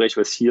das Gespräch,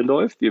 was hier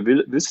läuft. Wir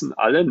wissen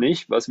alle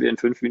nicht, was wir in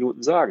 5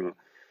 Minuten sagen.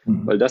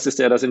 Weil das ist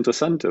ja das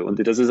Interessante.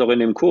 Und das ist auch in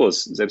dem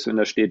Kurs, selbst wenn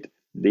da steht,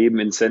 Leben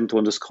im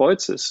Zentrum des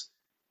Kreuzes,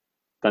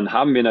 dann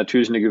haben wir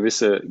natürlich einen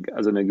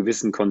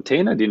gewissen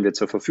Container, den wir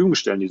zur Verfügung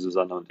stellen, die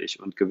Susanne und ich,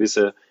 und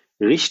gewisse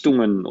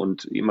Richtungen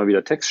und immer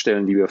wieder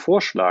Textstellen, die wir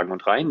vorschlagen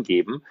und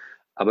reingeben.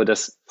 Aber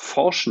das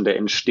Forschen, der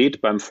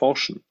entsteht beim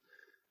Forschen.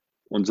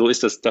 Und so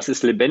ist das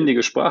ist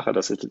lebendige Sprache,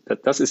 das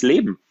ist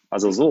Leben.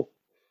 Also so.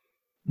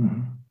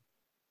 Mhm.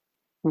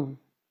 Hm.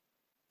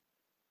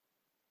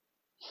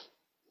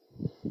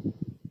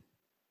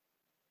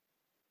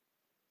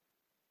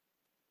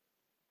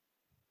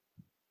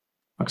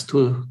 Magst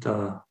du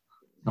da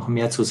noch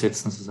mehr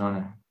zusetzen,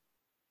 Susanne?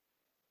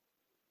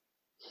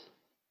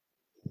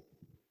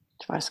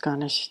 Ich weiß gar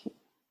nicht.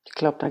 Ich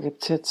glaube, da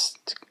gibt es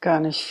jetzt gar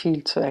nicht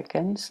viel zu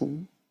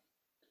ergänzen.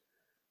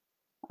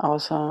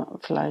 Außer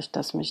vielleicht,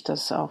 dass mich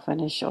das, auch wenn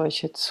ich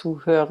euch jetzt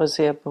zuhöre,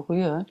 sehr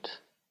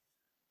berührt.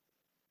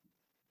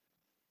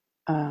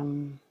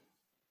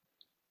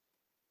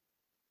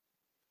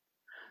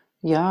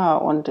 Ja,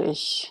 und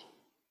ich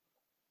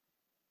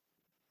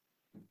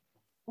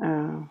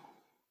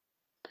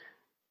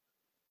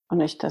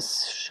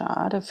das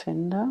schade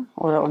finde,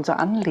 oder unser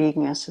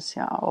Anliegen ist es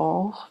ja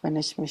auch, wenn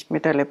ich mich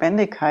mit der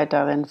Lebendigkeit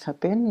darin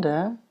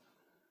verbinde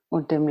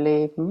und dem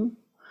Leben,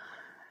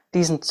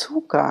 diesen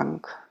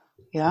Zugang,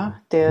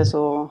 ja, der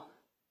so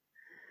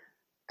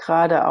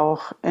gerade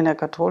auch in der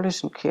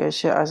katholischen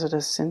Kirche, also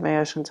das sind wir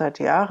ja schon seit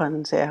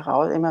Jahren sehr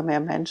heraus, immer mehr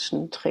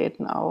Menschen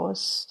treten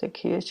aus der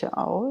Kirche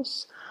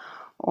aus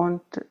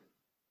und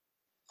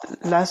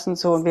lassen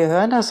so, und wir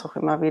hören das auch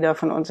immer wieder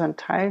von unseren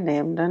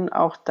Teilnehmenden,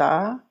 auch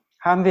da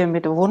haben wir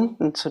mit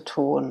Wunden zu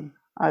tun,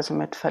 also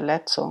mit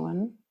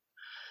Verletzungen,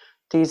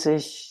 die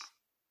sich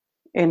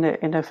in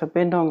der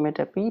Verbindung mit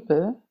der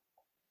Bibel,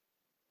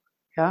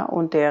 ja,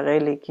 und der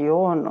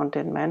Religion und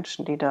den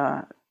Menschen, die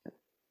da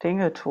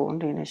Dinge tun,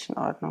 die nicht in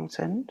Ordnung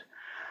sind,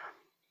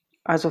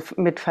 also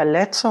mit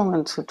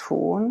Verletzungen zu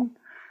tun,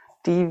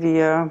 die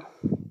wir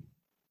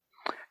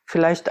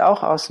vielleicht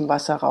auch aus dem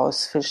Wasser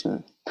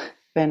rausfischen,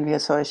 wenn wir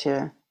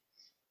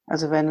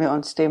wenn wir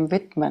uns dem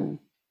widmen.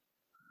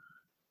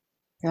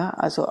 Ja,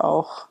 also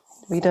auch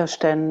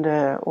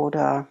Widerstände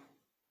oder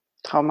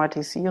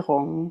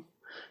Traumatisierungen,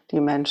 die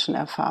Menschen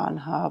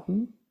erfahren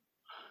haben,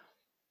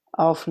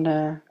 auf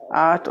eine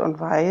Art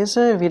und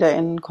Weise wieder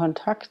in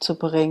Kontakt zu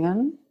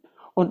bringen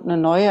und eine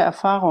neue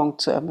Erfahrung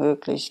zu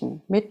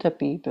ermöglichen mit der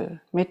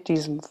Bibel, mit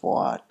diesem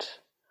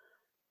Wort.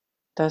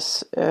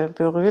 Das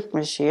berührt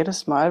mich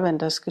jedes Mal, wenn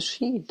das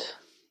geschieht.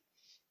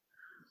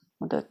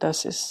 Und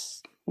das ist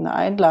eine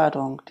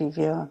Einladung, die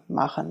wir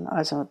machen.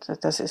 Also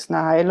das ist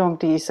eine Heilung,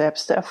 die ich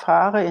selbst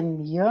erfahre in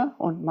mir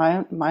und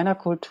meiner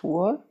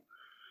Kultur.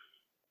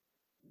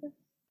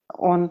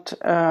 Und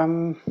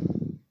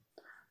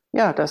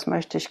ja, das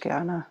möchte ich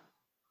gerne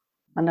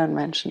anderen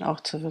Menschen auch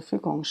zur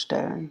Verfügung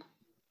stellen.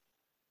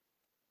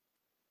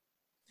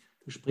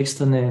 Du sprichst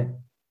da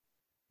eine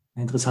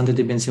interessante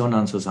Dimension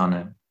an,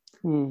 Susanne.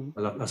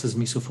 Lass es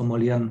mich so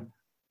formulieren.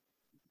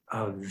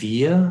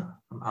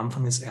 Wir am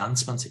Anfang des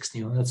 21.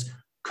 Jahrhunderts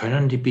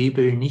können die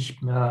Bibel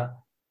nicht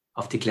mehr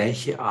auf die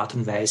gleiche Art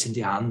und Weise in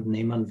die Hand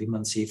nehmen, wie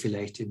man sie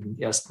vielleicht in den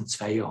ersten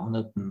 2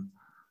 Jahrhunderten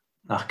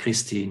nach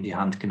Christi in die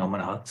Hand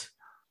genommen hat,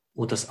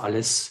 wo das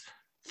alles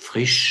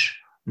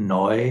frisch,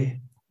 neu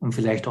und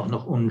vielleicht auch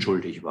noch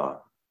unschuldig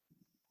war.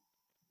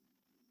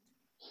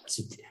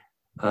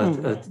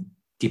 Also,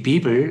 die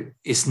Bibel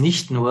ist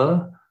nicht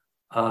nur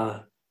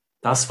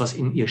das, was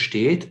in ihr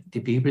steht,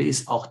 die Bibel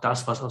ist auch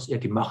das, was aus ihr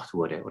gemacht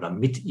wurde oder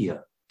mit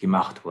ihr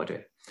gemacht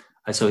wurde.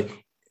 Also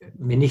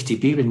wenn ich die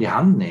Bibel in die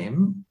Hand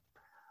nehme,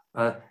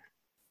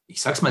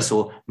 ich sage es mal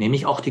so, nehme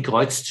ich auch die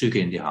Kreuzzüge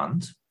in die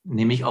Hand,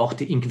 nehme ich auch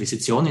die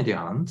Inquisition in die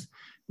Hand,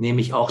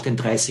 nehme ich auch den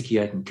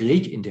 30-jährigen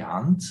Krieg in die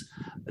Hand,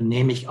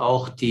 nehme ich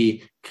auch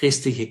die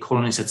christliche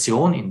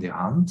Kolonisation in die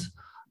Hand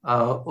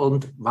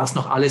und was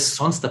noch alles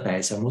sonst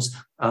dabei sein muss,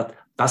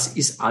 das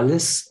ist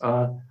alles,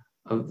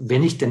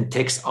 wenn ich den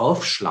Text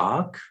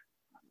aufschlag,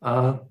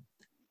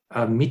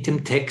 mit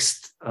dem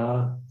Text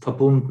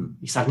verbunden.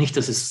 Ich sage nicht,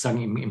 dass es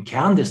sozusagen im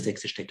Kern des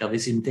Textes steckt, aber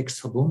es ist im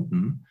Text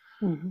verbunden.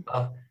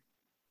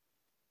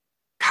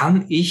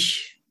 Kann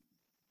ich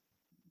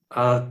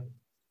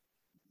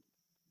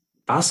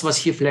das, was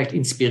hier vielleicht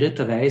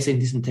inspirierterweise in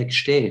diesem Text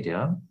steht,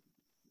 ja,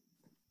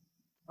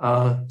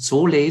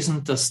 so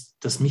lesen,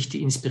 dass mich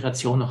die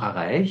Inspiration noch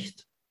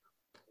erreicht,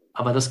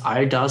 aber dass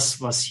all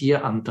das, was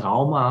hier an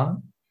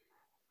Trauma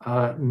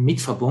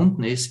mit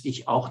verbunden ist,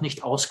 ich auch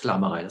nicht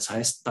ausklammere. Das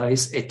heißt, da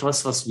ist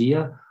etwas, was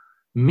wir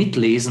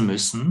mitlesen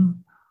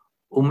müssen,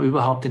 um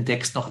überhaupt den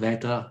Text noch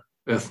weiter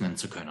öffnen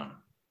zu können.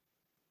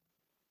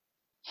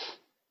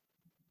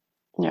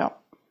 Ja,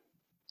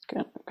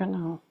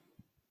 genau.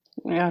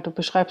 Ja, du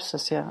beschreibst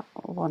das ja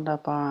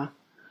wunderbar.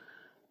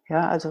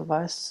 Ja, also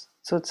was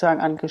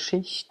sozusagen an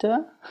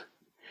Geschichte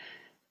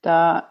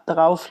da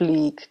drauf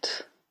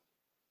liegt.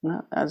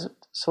 Ne? Also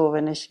so,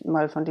 wenn ich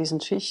mal von diesen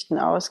Schichten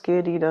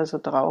ausgehe, die da so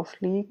drauf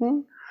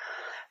liegen,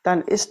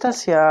 dann ist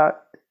das ja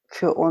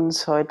für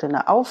uns heute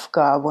eine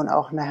Aufgabe und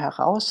auch eine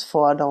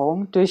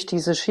Herausforderung, durch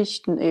diese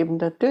Schichten eben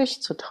da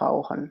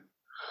durchzutauchen.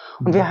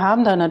 Und wir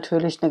haben da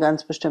natürlich eine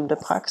ganz bestimmte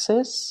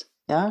Praxis,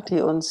 ja,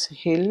 die uns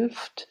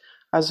hilft,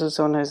 also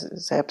so eine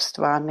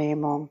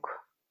Selbstwahrnehmung,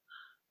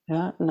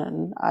 ja,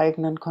 einen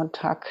eigenen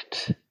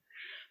Kontakt,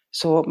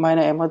 so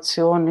meine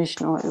Emotionen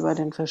nicht nur über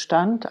den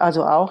Verstand,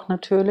 also auch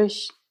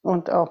natürlich,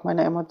 und auch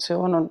meine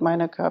Emotionen und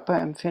meine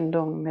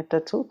Körperempfindungen mit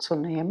dazu zu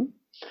nehmen.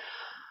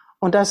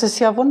 Und das ist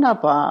ja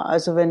wunderbar.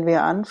 Also wenn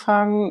wir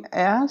anfangen,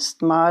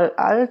 erstmal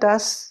all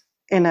das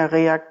in einer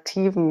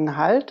reaktiven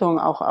Haltung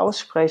auch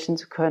aussprechen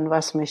zu können,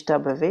 was mich da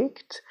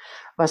bewegt,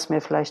 was mir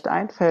vielleicht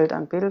einfällt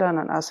an Bildern,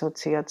 an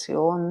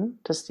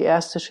Assoziationen, das ist die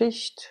erste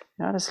Schicht.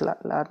 Ja, das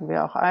laden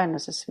wir auch ein.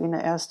 Das ist wie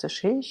eine erste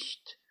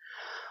Schicht.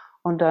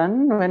 Und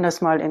dann, wenn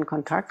das mal in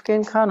Kontakt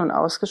gehen kann und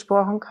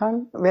ausgesprochen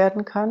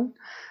werden kann,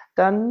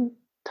 dann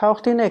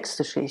taucht die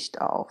nächste Schicht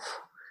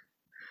auf.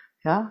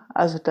 Ja,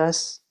 also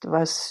das,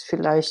 was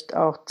vielleicht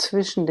auch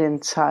zwischen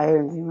den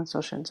Zeilen, wie man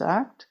so schön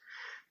sagt,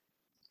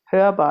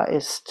 hörbar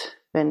ist,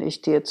 wenn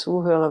ich dir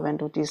zuhöre, wenn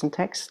du diesen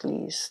Text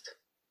liest.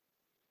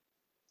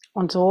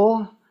 Und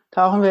so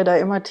tauchen wir da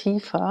immer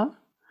tiefer,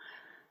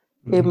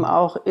 eben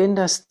auch in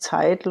das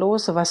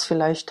Zeitlose, was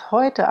vielleicht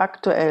heute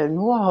aktuell,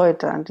 nur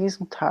heute an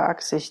diesem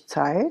Tag sich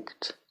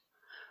zeigt,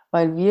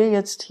 weil wir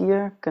jetzt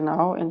hier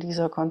genau in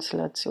dieser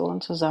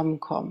Konstellation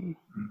zusammenkommen.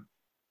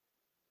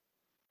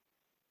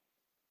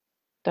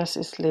 Das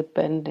ist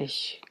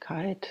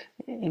Lebendigkeit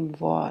im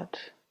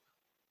Wort.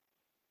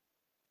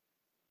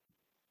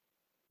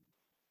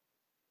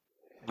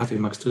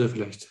 Martin, magst du da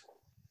vielleicht?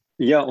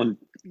 Ja, und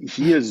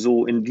hier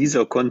so in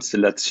dieser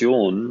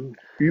Konstellation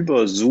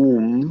über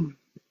Zoom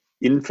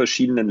in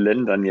verschiedenen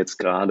Ländern jetzt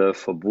gerade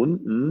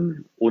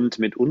verbunden und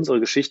mit unserer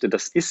Geschichte,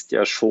 das ist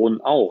ja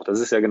schon auch, das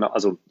ist ja genau,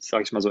 also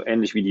sage ich mal so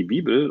ähnlich wie die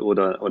Bibel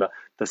oder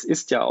das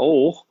ist ja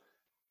auch,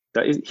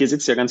 hier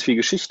sitzt ja ganz viel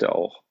Geschichte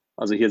auch.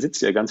 Also hier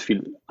sitzt ja ganz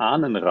viel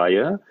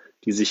Ahnenreihe,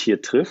 die sich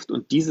hier trifft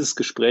und dieses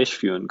Gespräch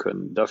führen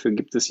können. Dafür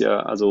gibt es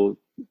ja also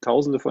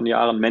Tausende von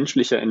Jahren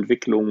menschlicher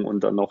Entwicklung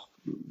und dann noch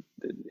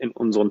in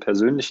unseren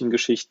persönlichen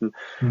Geschichten.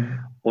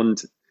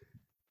 Und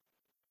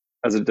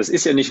also das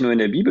ist ja nicht nur in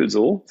der Bibel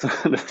so,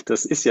 sondern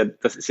das ist ja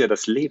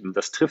das Leben.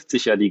 Das trifft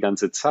sich ja die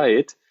ganze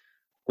Zeit.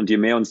 Und je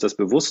mehr uns das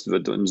bewusst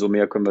wird, umso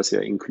mehr können wir es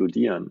ja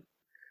inkludieren.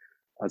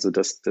 Also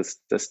das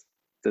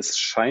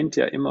scheint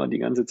ja immer die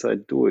ganze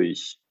Zeit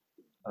durch.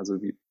 Also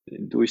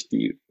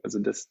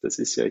das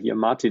ist ja hier,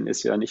 Martin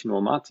ist ja nicht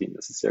nur Martin,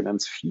 das ist ja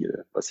ganz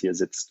viel, was hier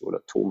sitzt,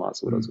 oder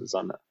Thomas oder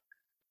Susanne.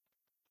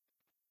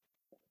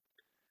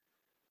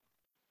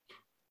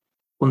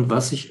 Und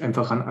was ich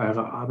einfach an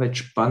eurer Arbeit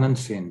spannend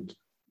finde,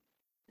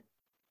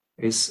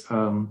 ist,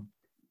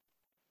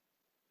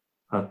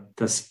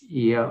 dass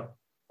ihr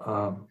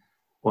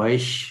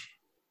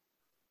euch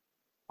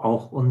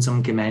auch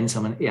unserem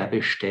gemeinsamen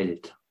Erbe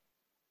stellt.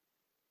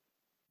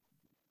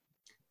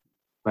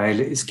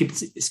 Weil es gibt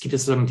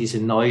sozusagen diese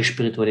neue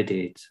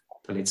Spiritualität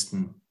der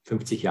letzten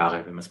 50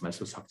 Jahre, wenn man es mal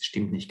so sagt. Das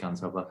stimmt nicht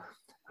ganz, aber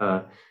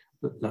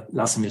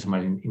lassen wir es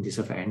mal in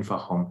dieser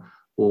Vereinfachung,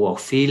 wo auch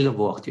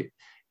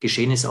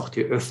geschehen ist, auch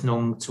die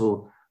Öffnung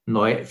zu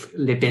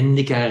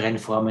lebendigeren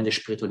Formen der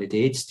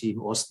Spiritualität, die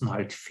im Osten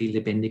halt viel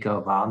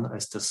lebendiger waren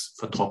als das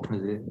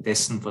Vertrocknete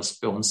dessen, was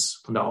bei uns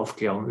von der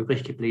Aufklärung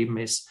übrig geblieben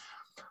ist.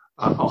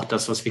 Auch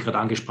das, was wir gerade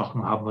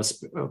angesprochen haben,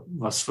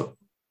 was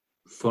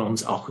von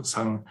uns auch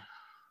sagen,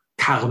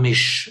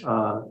 karmisch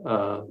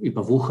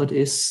überwuchert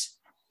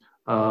ist.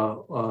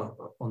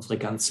 Unsere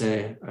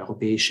ganze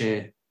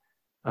europäische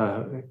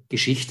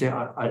Geschichte,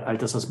 all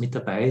das, was mit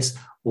dabei ist,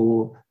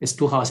 wo es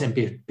durchaus ein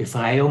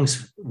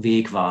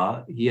Befreiungsweg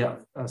war,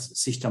 hier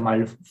sich da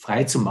mal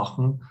frei zu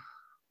machen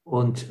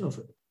und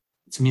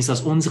zumindest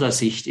aus unserer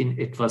Sicht in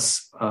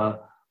etwas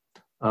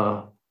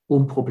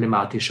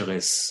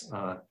unproblematischeres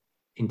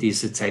in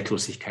diese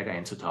Zeitlosigkeit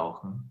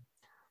einzutauchen.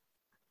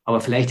 Aber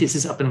vielleicht ist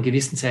es ab einem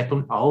gewissen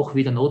Zeitpunkt auch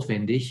wieder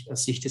notwendig,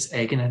 sich des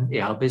eigenen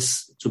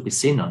Erbes zu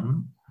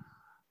besinnen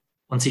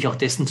und sich auch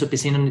dessen zu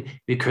besinnen,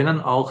 wir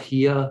können auch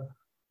hier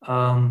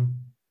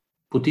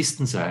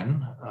Buddhisten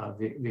sein.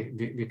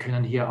 Wir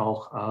können hier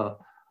auch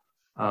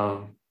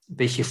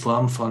welche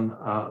Form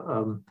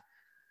von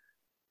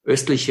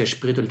östlicher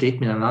Spiritualität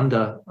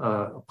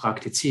miteinander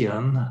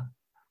praktizieren.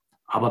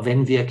 Aber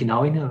wenn wir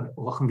genau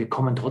hinhorchen, wir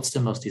kommen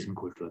trotzdem aus diesem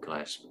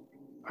Kulturkreis.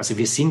 Also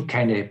wir sind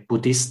keine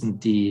Buddhisten,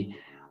 die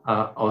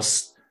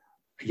aus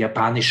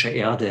japanischer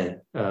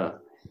Erde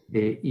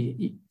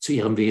zu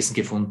ihrem Wesen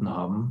gefunden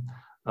haben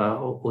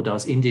oder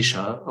aus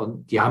indischer.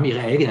 Und die haben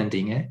ihre eigenen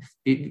Dinge.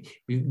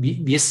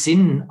 Wir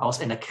sind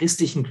aus einer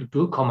christlichen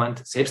Kultur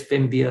kommend, selbst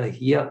wenn wir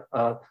hier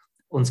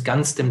uns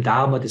ganz dem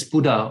Dharma des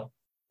Buddha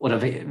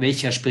oder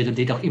welcher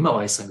Spiritualität auch immer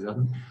äußern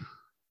würden.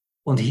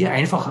 Und hier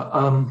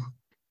einfach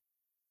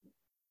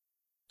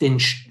den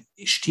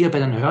Stier bei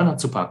den Hörnern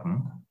zu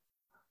packen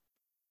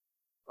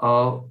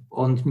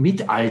und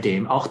mit all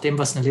dem, auch dem,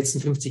 was in den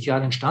letzten 50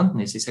 Jahren entstanden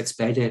ist. Ich jetzt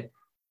beide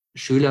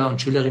Schüler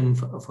und Schülerinnen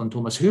von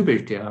Thomas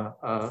Höbel,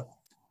 der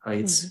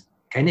jetzt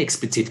keine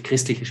explizit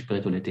christliche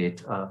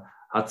Spiritualität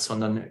hat,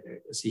 sondern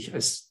sich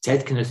als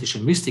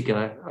zeitgenössischer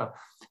Mystiker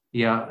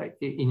ja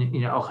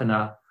in auch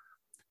einer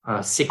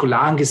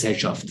säkularen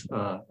Gesellschaft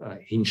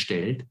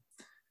hinstellt.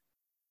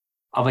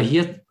 Aber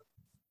hier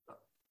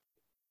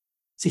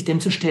sich dem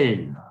zu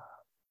stellen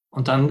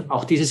und dann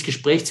auch dieses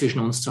Gespräch zwischen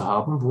uns zu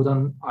haben, wo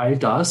dann all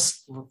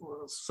das,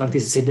 sozusagen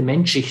diese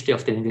Sedimentschichte,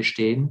 auf denen wir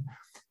stehen,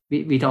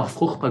 wieder auch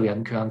fruchtbar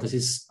werden können. Das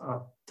ist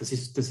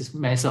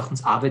meines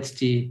Erachtens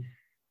Arbeit, die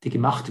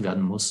gemacht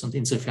werden muss. Und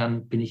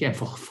insofern bin ich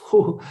einfach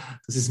froh,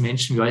 dass es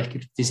Menschen wie euch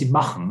gibt, die sie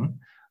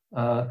machen.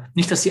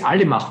 Nicht, dass sie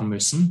alle machen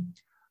müssen,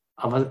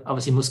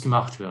 aber sie muss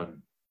gemacht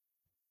werden.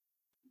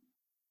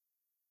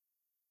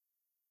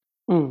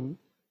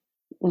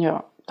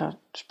 Ja, da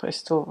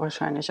sprichst du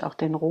wahrscheinlich auch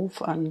den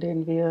Ruf an,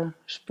 den wir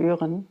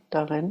spüren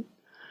darin,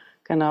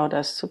 genau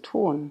das zu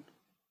tun.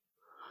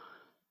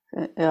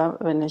 Ja,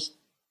 wenn ich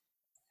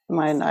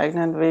meinen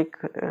eigenen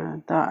Weg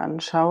da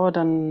anschaue,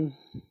 dann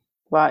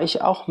war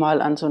ich auch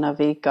mal an so einer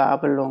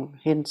Weggabelung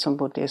hin zum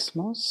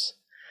Buddhismus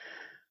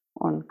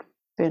und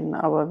bin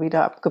aber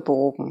wieder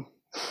abgebogen.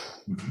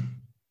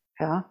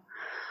 Ja.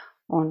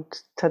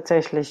 Und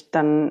tatsächlich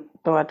dann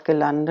dort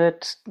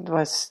gelandet,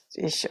 was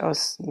ich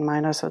aus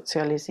meiner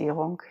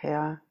Sozialisierung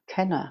her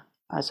kenne.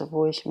 Also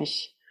wo ich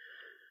mich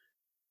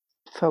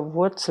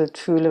verwurzelt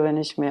fühle, wenn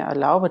ich mir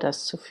erlaube,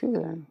 das zu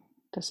fühlen.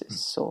 Das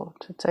ist so,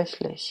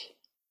 tatsächlich.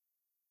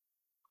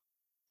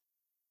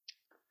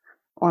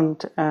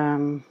 Und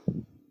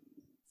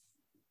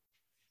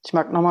ich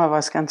mag nochmal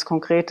was ganz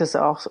Konkretes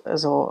auch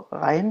so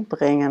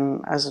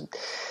reinbringen. Also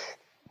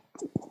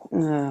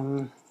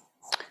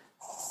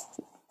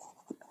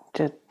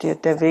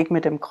der Weg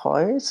mit dem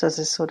Kreuz, das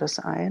ist so das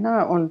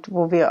eine. Und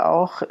wo wir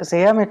auch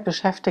sehr mit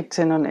beschäftigt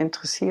sind und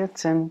interessiert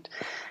sind,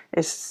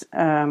 ist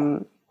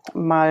mal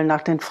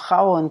nach den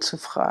Frauen zu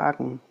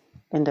fragen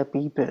in der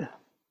Bibel.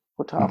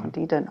 Wo tauchen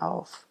die denn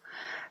auf?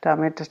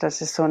 Damit,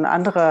 das ist so ein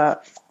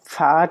anderer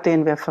Pfad,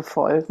 den wir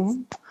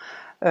verfolgen.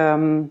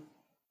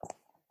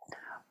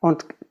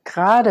 Und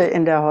gerade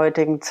in der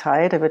heutigen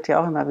Zeit, da wird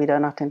ja auch immer wieder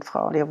nach den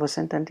Frauen, ja, wo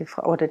sind denn die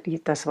Frauen, oder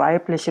das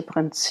weibliche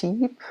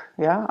Prinzip,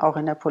 ja, auch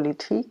in der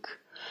Politik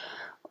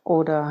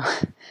oder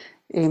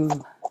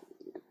im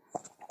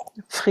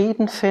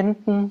Frieden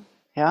finden,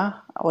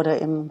 ja, oder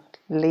im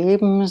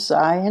Leben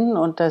sein,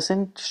 und da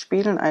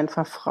spielen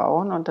einfach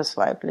Frauen und das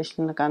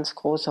Weibliche eine ganz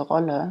große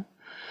Rolle.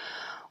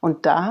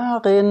 Und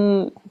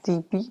darin die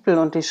Bibel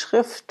und die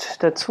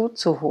Schrift dazu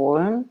zu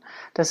holen,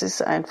 das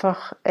ist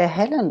einfach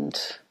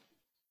erhellend.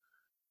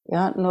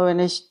 Ja, nur wenn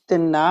ich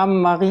den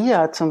Namen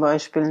Maria zum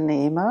Beispiel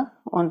nehme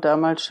und da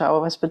mal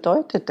schaue, was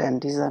bedeutet denn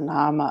dieser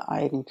Name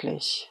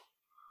eigentlich?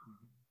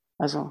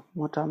 Also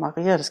Mutter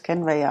Maria, das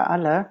kennen wir ja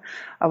alle,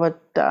 aber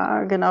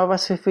da genau,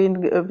 was wir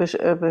vorhin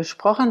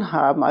besprochen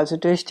haben, also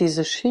durch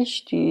diese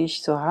Schicht, die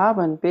ich so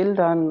habe, in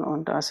Bildern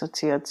und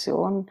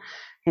Assoziationen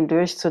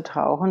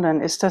hindurchzutauchen,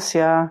 dann ist das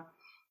ja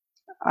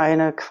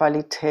eine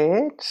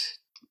Qualität,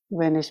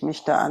 wenn ich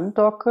mich da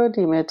andocke,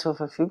 die mir zur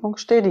Verfügung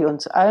steht, die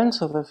uns allen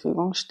zur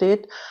Verfügung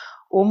steht,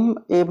 um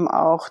eben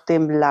auch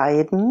dem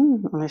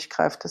Leiden, und ich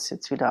greife das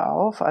jetzt wieder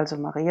auf, also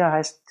Maria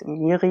heißt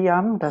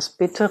Miriam, das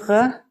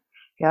Bittere,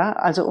 ja,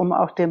 also um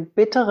auch dem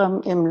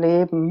Bitteren im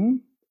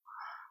Leben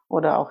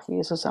oder auch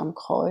Jesus am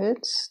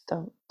Kreuz,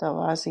 da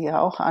war sie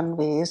ja auch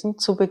anwesend,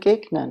 zu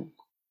begegnen.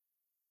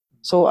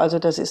 So, also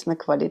das ist eine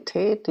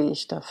Qualität, die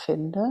ich da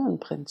finde, ein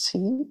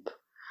Prinzip,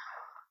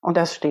 und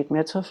das steht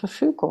mir zur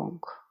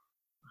Verfügung.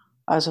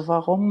 Also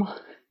warum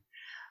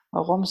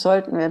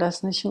sollten wir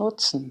das nicht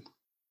nutzen?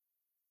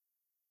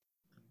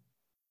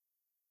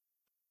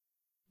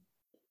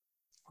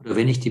 Oder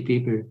wenn ich die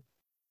Bibel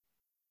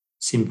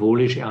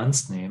symbolisch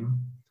ernst nehme,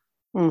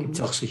 gibt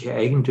es auch solche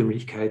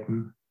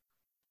Eigentümlichkeiten,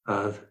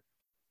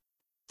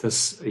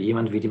 dass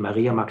jemand wie die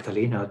Maria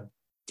Magdalena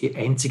die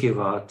einzige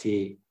war,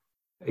 die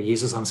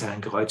Jesus an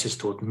seinen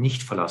Kreuzestod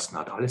nicht verlassen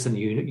hat. Alle seine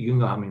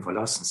Jünger haben ihn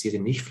verlassen, sie hat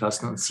ihn nicht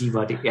verlassen, und sie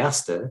war die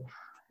Erste.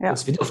 Ja.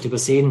 Das wird oft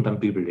übersehen beim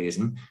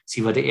Bibellesen.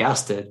 Sie war die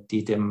Erste,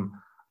 die dem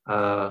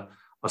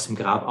aus dem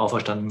Grab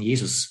auferstandenen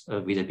Jesus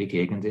wieder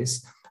begegnet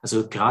ist.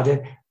 Also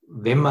gerade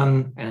wenn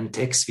man einen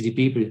Text wie die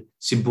Bibel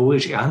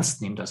symbolisch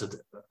ernst nimmt, also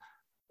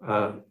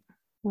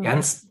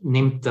ernst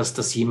nimmt,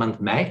 dass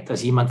jemand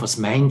was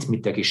meint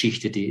mit der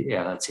Geschichte, die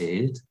er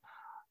erzählt,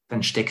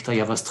 dann steckt da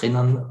ja was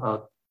drinnen,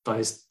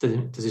 das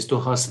ist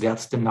durchaus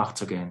wert, dem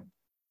nachzugehen.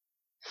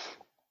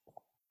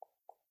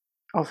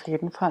 Auf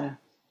jeden Fall.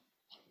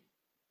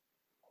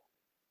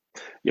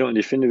 Ja, und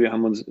ich finde, wir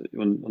haben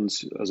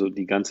uns also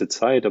die ganze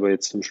Zeit, aber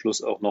jetzt zum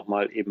Schluss auch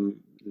nochmal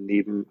eben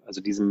neben,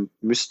 also diesem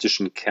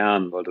mystischen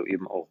Kern, weil du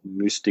eben auch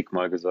Mystik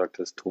mal gesagt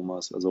hast,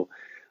 Thomas. Also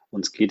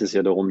uns geht es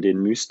ja darum,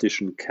 den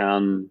mystischen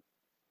Kern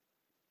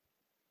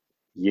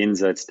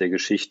jenseits der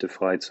Geschichte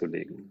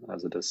freizulegen.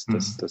 Also das,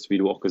 wie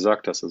du auch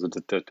gesagt hast, also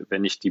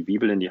wenn ich die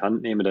Bibel in die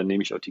Hand nehme, dann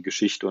nehme ich auch die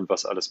Geschichte und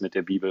was alles mit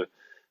der Bibel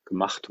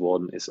gemacht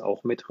worden ist,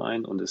 auch mit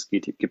rein. Und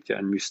gibt ja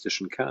einen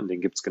mystischen Kern, den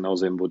gibt es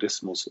genauso im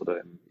Buddhismus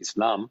oder im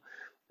Islam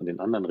und in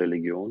anderen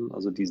Religionen.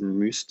 Also diesen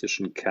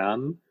mystischen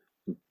Kern,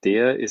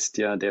 der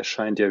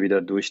scheint ja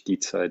wieder durch die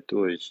Zeit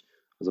durch.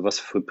 Also was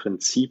für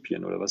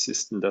Prinzipien oder was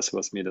ist denn das,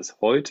 was mir das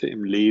heute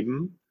im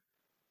Leben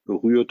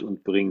berührt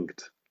und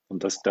bringt?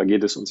 Und da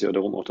geht es uns ja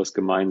darum, auch das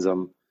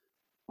gemeinsam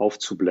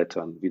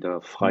aufzublättern,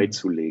 wieder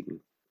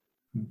freizulegen.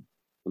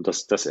 Und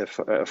das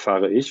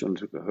erfahre ich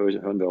und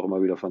hören wir auch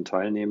immer wieder von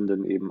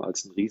Teilnehmenden eben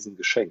als ein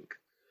Riesengeschenk.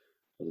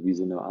 Also wie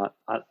so eine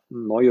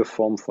neue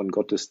Form von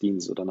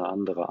Gottesdienst oder eine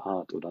andere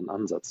Art oder ein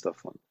Ansatz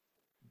davon.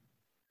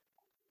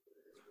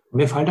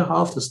 Mir fällt auch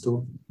auf, dass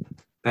du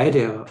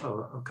beide,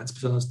 ganz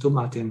besonders du,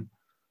 Martin,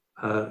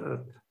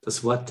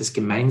 das Wort des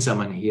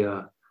Gemeinsamen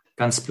hier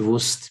ganz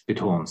bewusst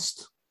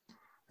betonst.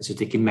 Also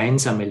die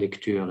gemeinsame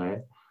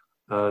Lektüre,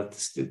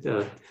 das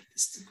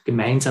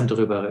gemeinsam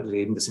darüber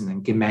reden, das in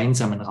einen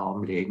gemeinsamen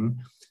Raum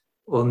legen.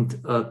 Und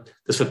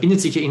das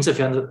verbindet sich ja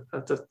insofern,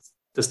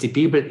 dass die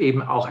Bibel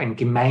eben auch ein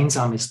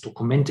gemeinsames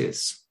Dokument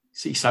ist.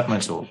 Ich sage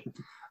mal so.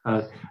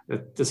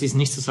 Das ist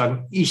nicht zu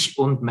sagen, ich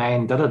und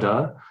mein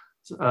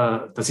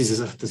das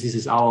ist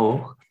es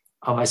auch,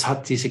 aber es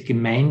hat diese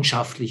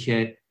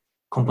gemeinschaftliche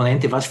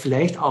Komponente, was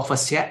vielleicht auch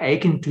was sehr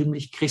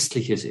eigentümlich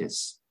Christliches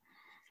ist.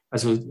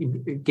 Also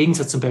im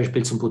Gegensatz zum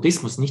Beispiel zum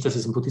Buddhismus, nicht, dass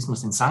es im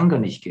Buddhismus den Sangha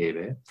nicht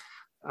gäbe,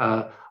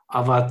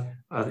 aber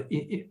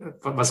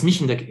was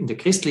mich in der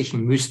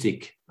christlichen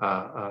Mystik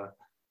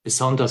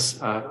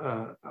besonders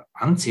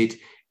anzieht,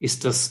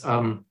 ist, dass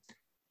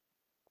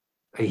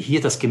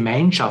hier das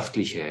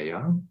Gemeinschaftliche,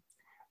 ja,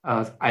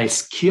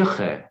 als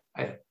Kirche,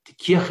 die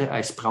Kirche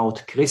als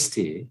Braut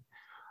Christi,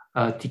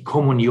 die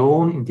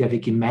Kommunion, in der wir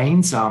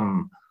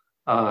gemeinsam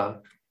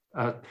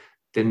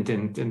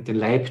den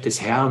Leib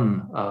des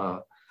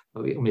Herrn,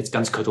 um jetzt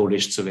ganz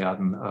katholisch zu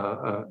werden,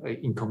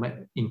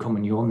 in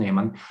Kommunion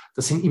nehmen.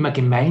 Das sind immer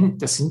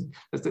das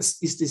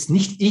ist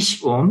nicht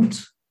ich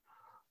und,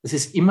 das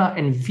ist immer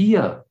ein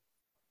Wir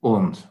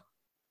und.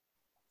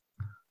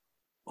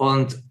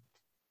 Und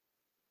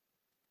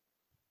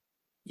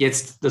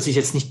jetzt, das ist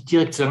jetzt nicht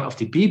direkt sagen, auf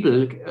die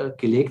Bibel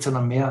gelegt,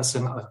 sondern mehr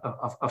sagen,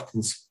 auf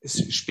den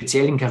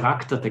speziellen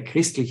Charakter der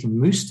christlichen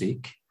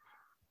Mystik,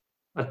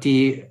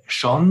 die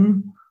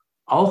schon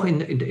auch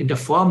in der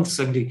Form,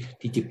 sagen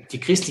die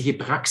christliche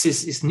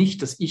Praxis ist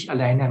nicht, dass ich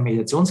alleine am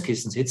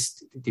Meditationskissen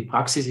sitze. Die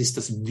Praxis ist,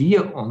 dass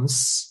wir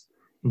uns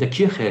in der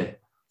Kirche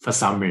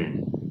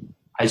versammeln,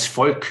 als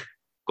Volk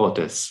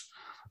Gottes.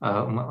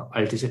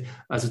 All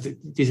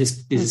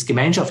dieses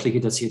Gemeinschaftliche,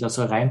 das ihr da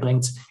so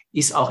reinbringt,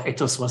 ist auch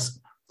etwas,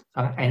 was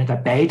einer der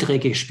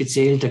Beiträge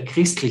speziell der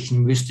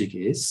christlichen Mystik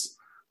ist,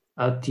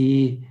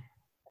 die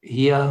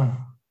hier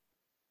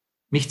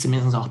mich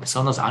zumindest auch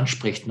besonders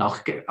anspricht und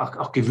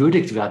auch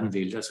gewürdigt werden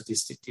will. Also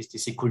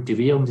diese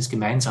Kultivierung des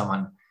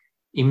Gemeinsamen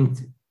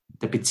in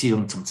der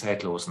Beziehung zum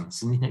Zeitlosen. Es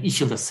sind nicht nur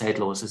ich und das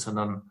Zeitlose,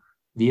 sondern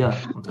wir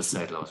und das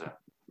Zeitlose.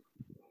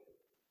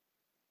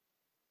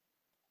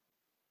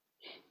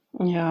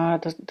 Ja,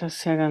 das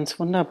ist ja ganz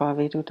wunderbar,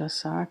 wie du das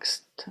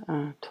sagst,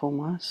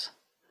 Thomas.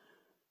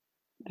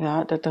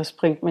 Ja, das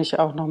bringt mich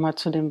auch nochmal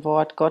zu dem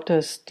Wort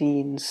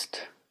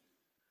Gottesdienst.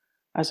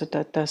 Also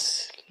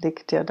das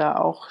liegt ja da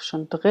auch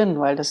schon drin,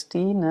 weil das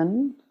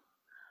Dienen,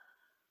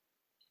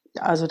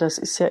 also das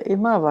ist ja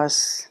immer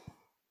was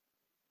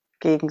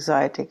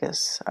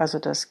Gegenseitiges. Also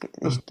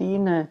ich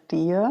diene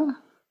dir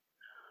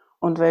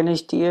und wenn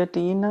ich dir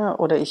diene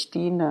oder ich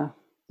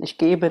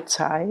gebe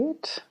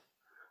Zeit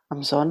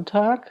am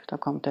Sonntag, da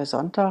kommt der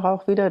Sonntag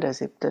auch wieder, der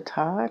 7.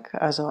 Tag,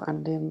 also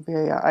an dem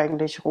wir ja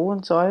eigentlich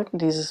ruhen sollten,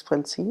 dieses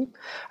Prinzip.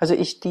 Also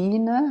ich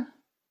diene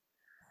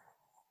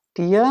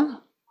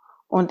dir.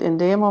 Und in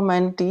dem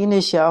Moment diene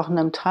ich ja auch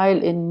einem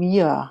Teil in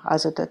mir.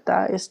 Also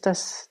da ist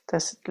das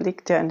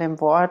liegt ja in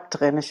dem Wort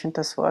drin. Ich finde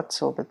das Wort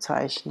so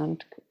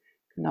bezeichnend,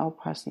 genau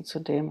passend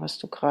zu dem, was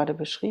du gerade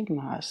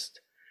beschrieben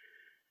hast.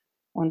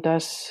 Und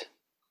das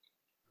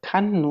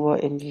kann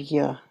nur im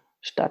Wir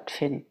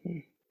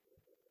stattfinden.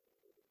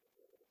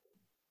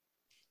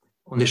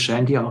 Und es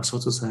scheint ja auch so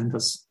zu sein,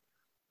 dass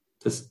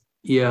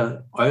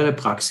ihr eure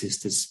Praxis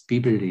des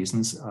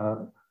Bibellesens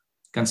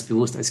ganz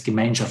bewusst als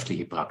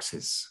gemeinschaftliche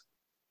Praxis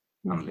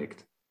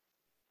anlegt.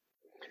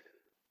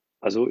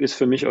 Also ist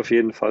für mich auf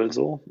jeden Fall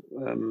so,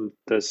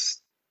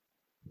 dass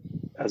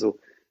also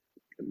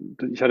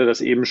ich hatte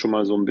das eben schon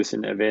mal so ein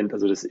bisschen erwähnt.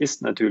 Also das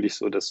ist natürlich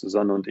so, dass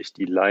Susanne und ich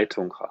die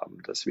Leitung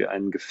haben, dass wir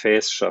ein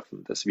Gefäß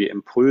schaffen, dass wir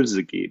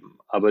Impulse geben.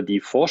 Aber die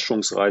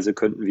Forschungsreise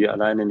könnten wir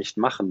alleine nicht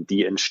machen.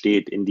 Die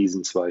entsteht in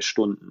diesen 2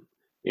 Stunden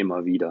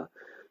immer wieder.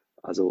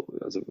 Also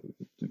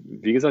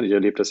wie gesagt, ich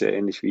erlebe das ja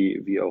ähnlich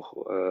wie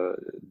auch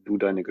du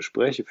deine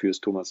Gespräche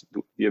führst, Thomas.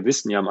 Wir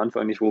wissen ja am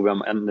Anfang nicht, wo wir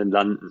am Ende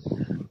landen.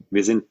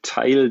 Wir sind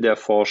Teil der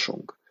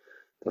Forschung.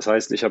 Das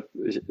heißt,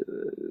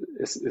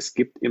 es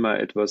gibt immer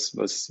etwas,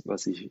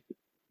 was ich,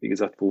 wie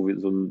gesagt, wo wir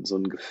so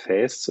ein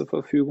Gefäß zur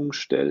Verfügung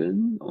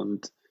stellen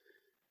und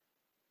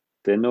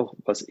dennoch,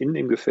 was in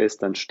dem Gefäß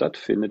dann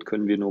stattfindet,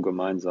 können wir nur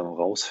gemeinsam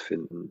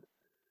rausfinden.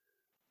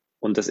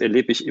 Und das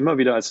erlebe ich immer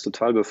wieder als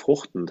total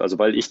befruchtend. Also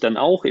weil ich dann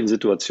auch in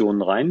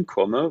Situationen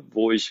reinkomme,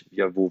 wo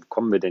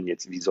kommen wir denn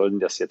jetzt? Wie soll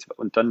denn das jetzt?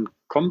 Und dann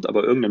kommt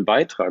aber irgendein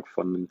Beitrag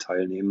von einem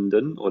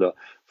Teilnehmenden oder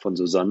von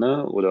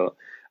Susanne oder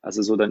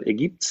also so, dann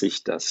ergibt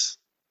sich das.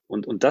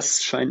 Und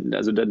das scheint,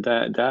 also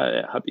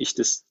da habe ich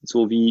das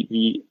so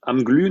wie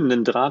am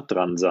glühenden Draht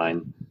dran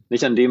sein.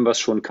 Nicht an dem, was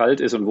schon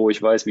kalt ist und wo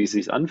ich weiß, wie es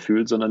sich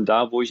anfühlt, sondern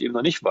da, wo ich eben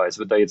noch nicht weiß,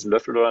 wird da jetzt ein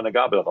Löffel oder eine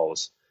Gabel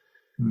raus.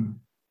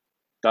 Hm.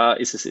 Da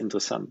ist es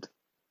interessant.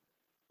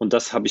 Und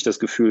das habe ich das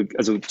Gefühl,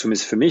 also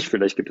zumindest für mich,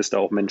 vielleicht gibt es da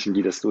auch Menschen,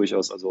 die das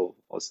durchaus, also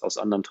aus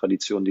anderen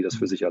Traditionen, die das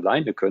für sich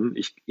alleine können.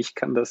 Ich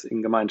kann das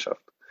in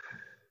Gemeinschaft.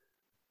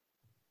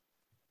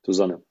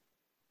 Susanne.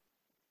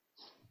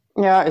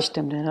 Ja, ich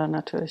stimme dir da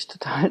natürlich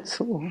total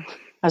zu.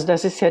 Also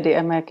das ist ja die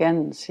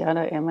Emergenz, ja,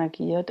 da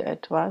emergiert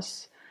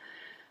etwas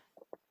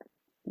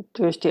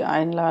durch die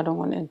Einladung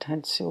und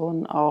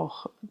Intention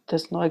auch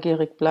des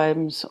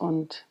Neugierigbleibens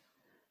und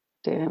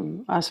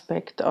dem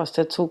Aspekt aus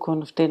der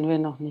Zukunft, den wir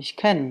noch nicht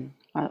kennen.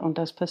 Und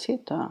das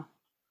passiert da.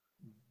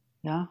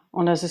 Ja,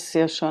 und das ist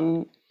ja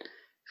schon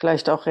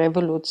vielleicht auch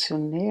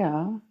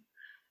revolutionär,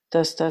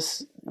 dass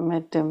das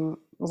mit dem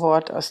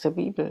Wort aus der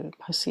Bibel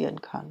passieren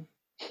kann.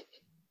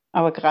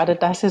 Aber gerade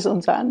das ist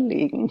unser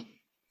Anliegen.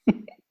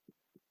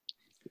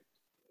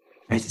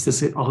 Vielleicht ist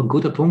das auch ein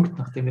guter Punkt,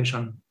 nachdem wir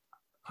schon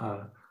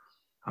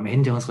am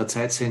Ende unserer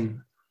Zeit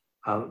sind,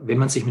 wenn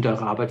man sich mit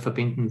eurer Arbeit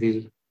verbinden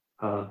will,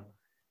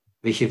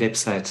 welche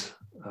Website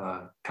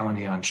kann man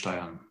hier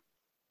ansteuern?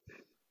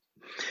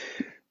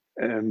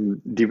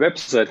 Die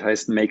Website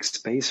heißt Make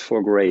Space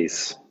for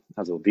Grace,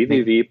 also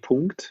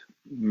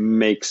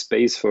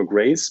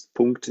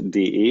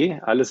www.makespaceforgrace.de,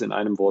 alles in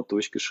einem Wort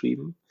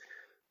durchgeschrieben.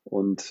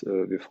 Und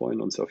wir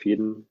freuen uns auf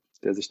jeden,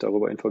 der sich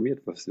darüber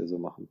informiert, was wir so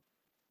machen.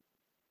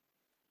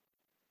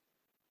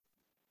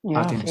 Ja,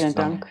 Martin, vielen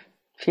Susanne. Dank.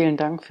 Vielen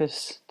Dank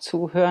fürs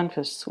Zuhören,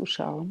 fürs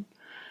Zuschauen.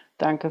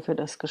 Danke für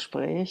das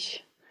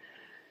Gespräch.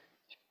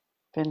 Ich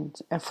bin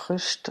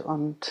erfrischt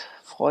und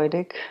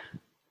freudig.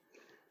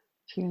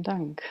 Vielen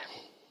Dank.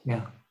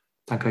 Ja,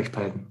 danke euch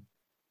beiden.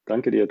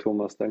 Danke dir,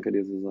 Thomas. Danke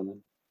dir,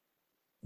 Susanne.